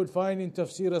what you would find in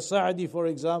Tafsir al-Sa'di, for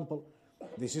example.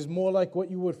 This is more like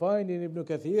what you would find in Ibn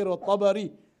Kathir or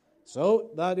Tabari. So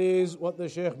that is what the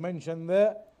Shaykh mentioned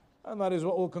there, and that is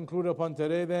what we'll conclude upon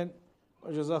today then.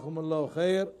 وجزاكم الله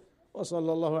خير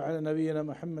وصلى الله على نبينا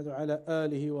محمد وعلى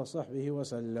آله وصحبه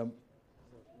وسلم.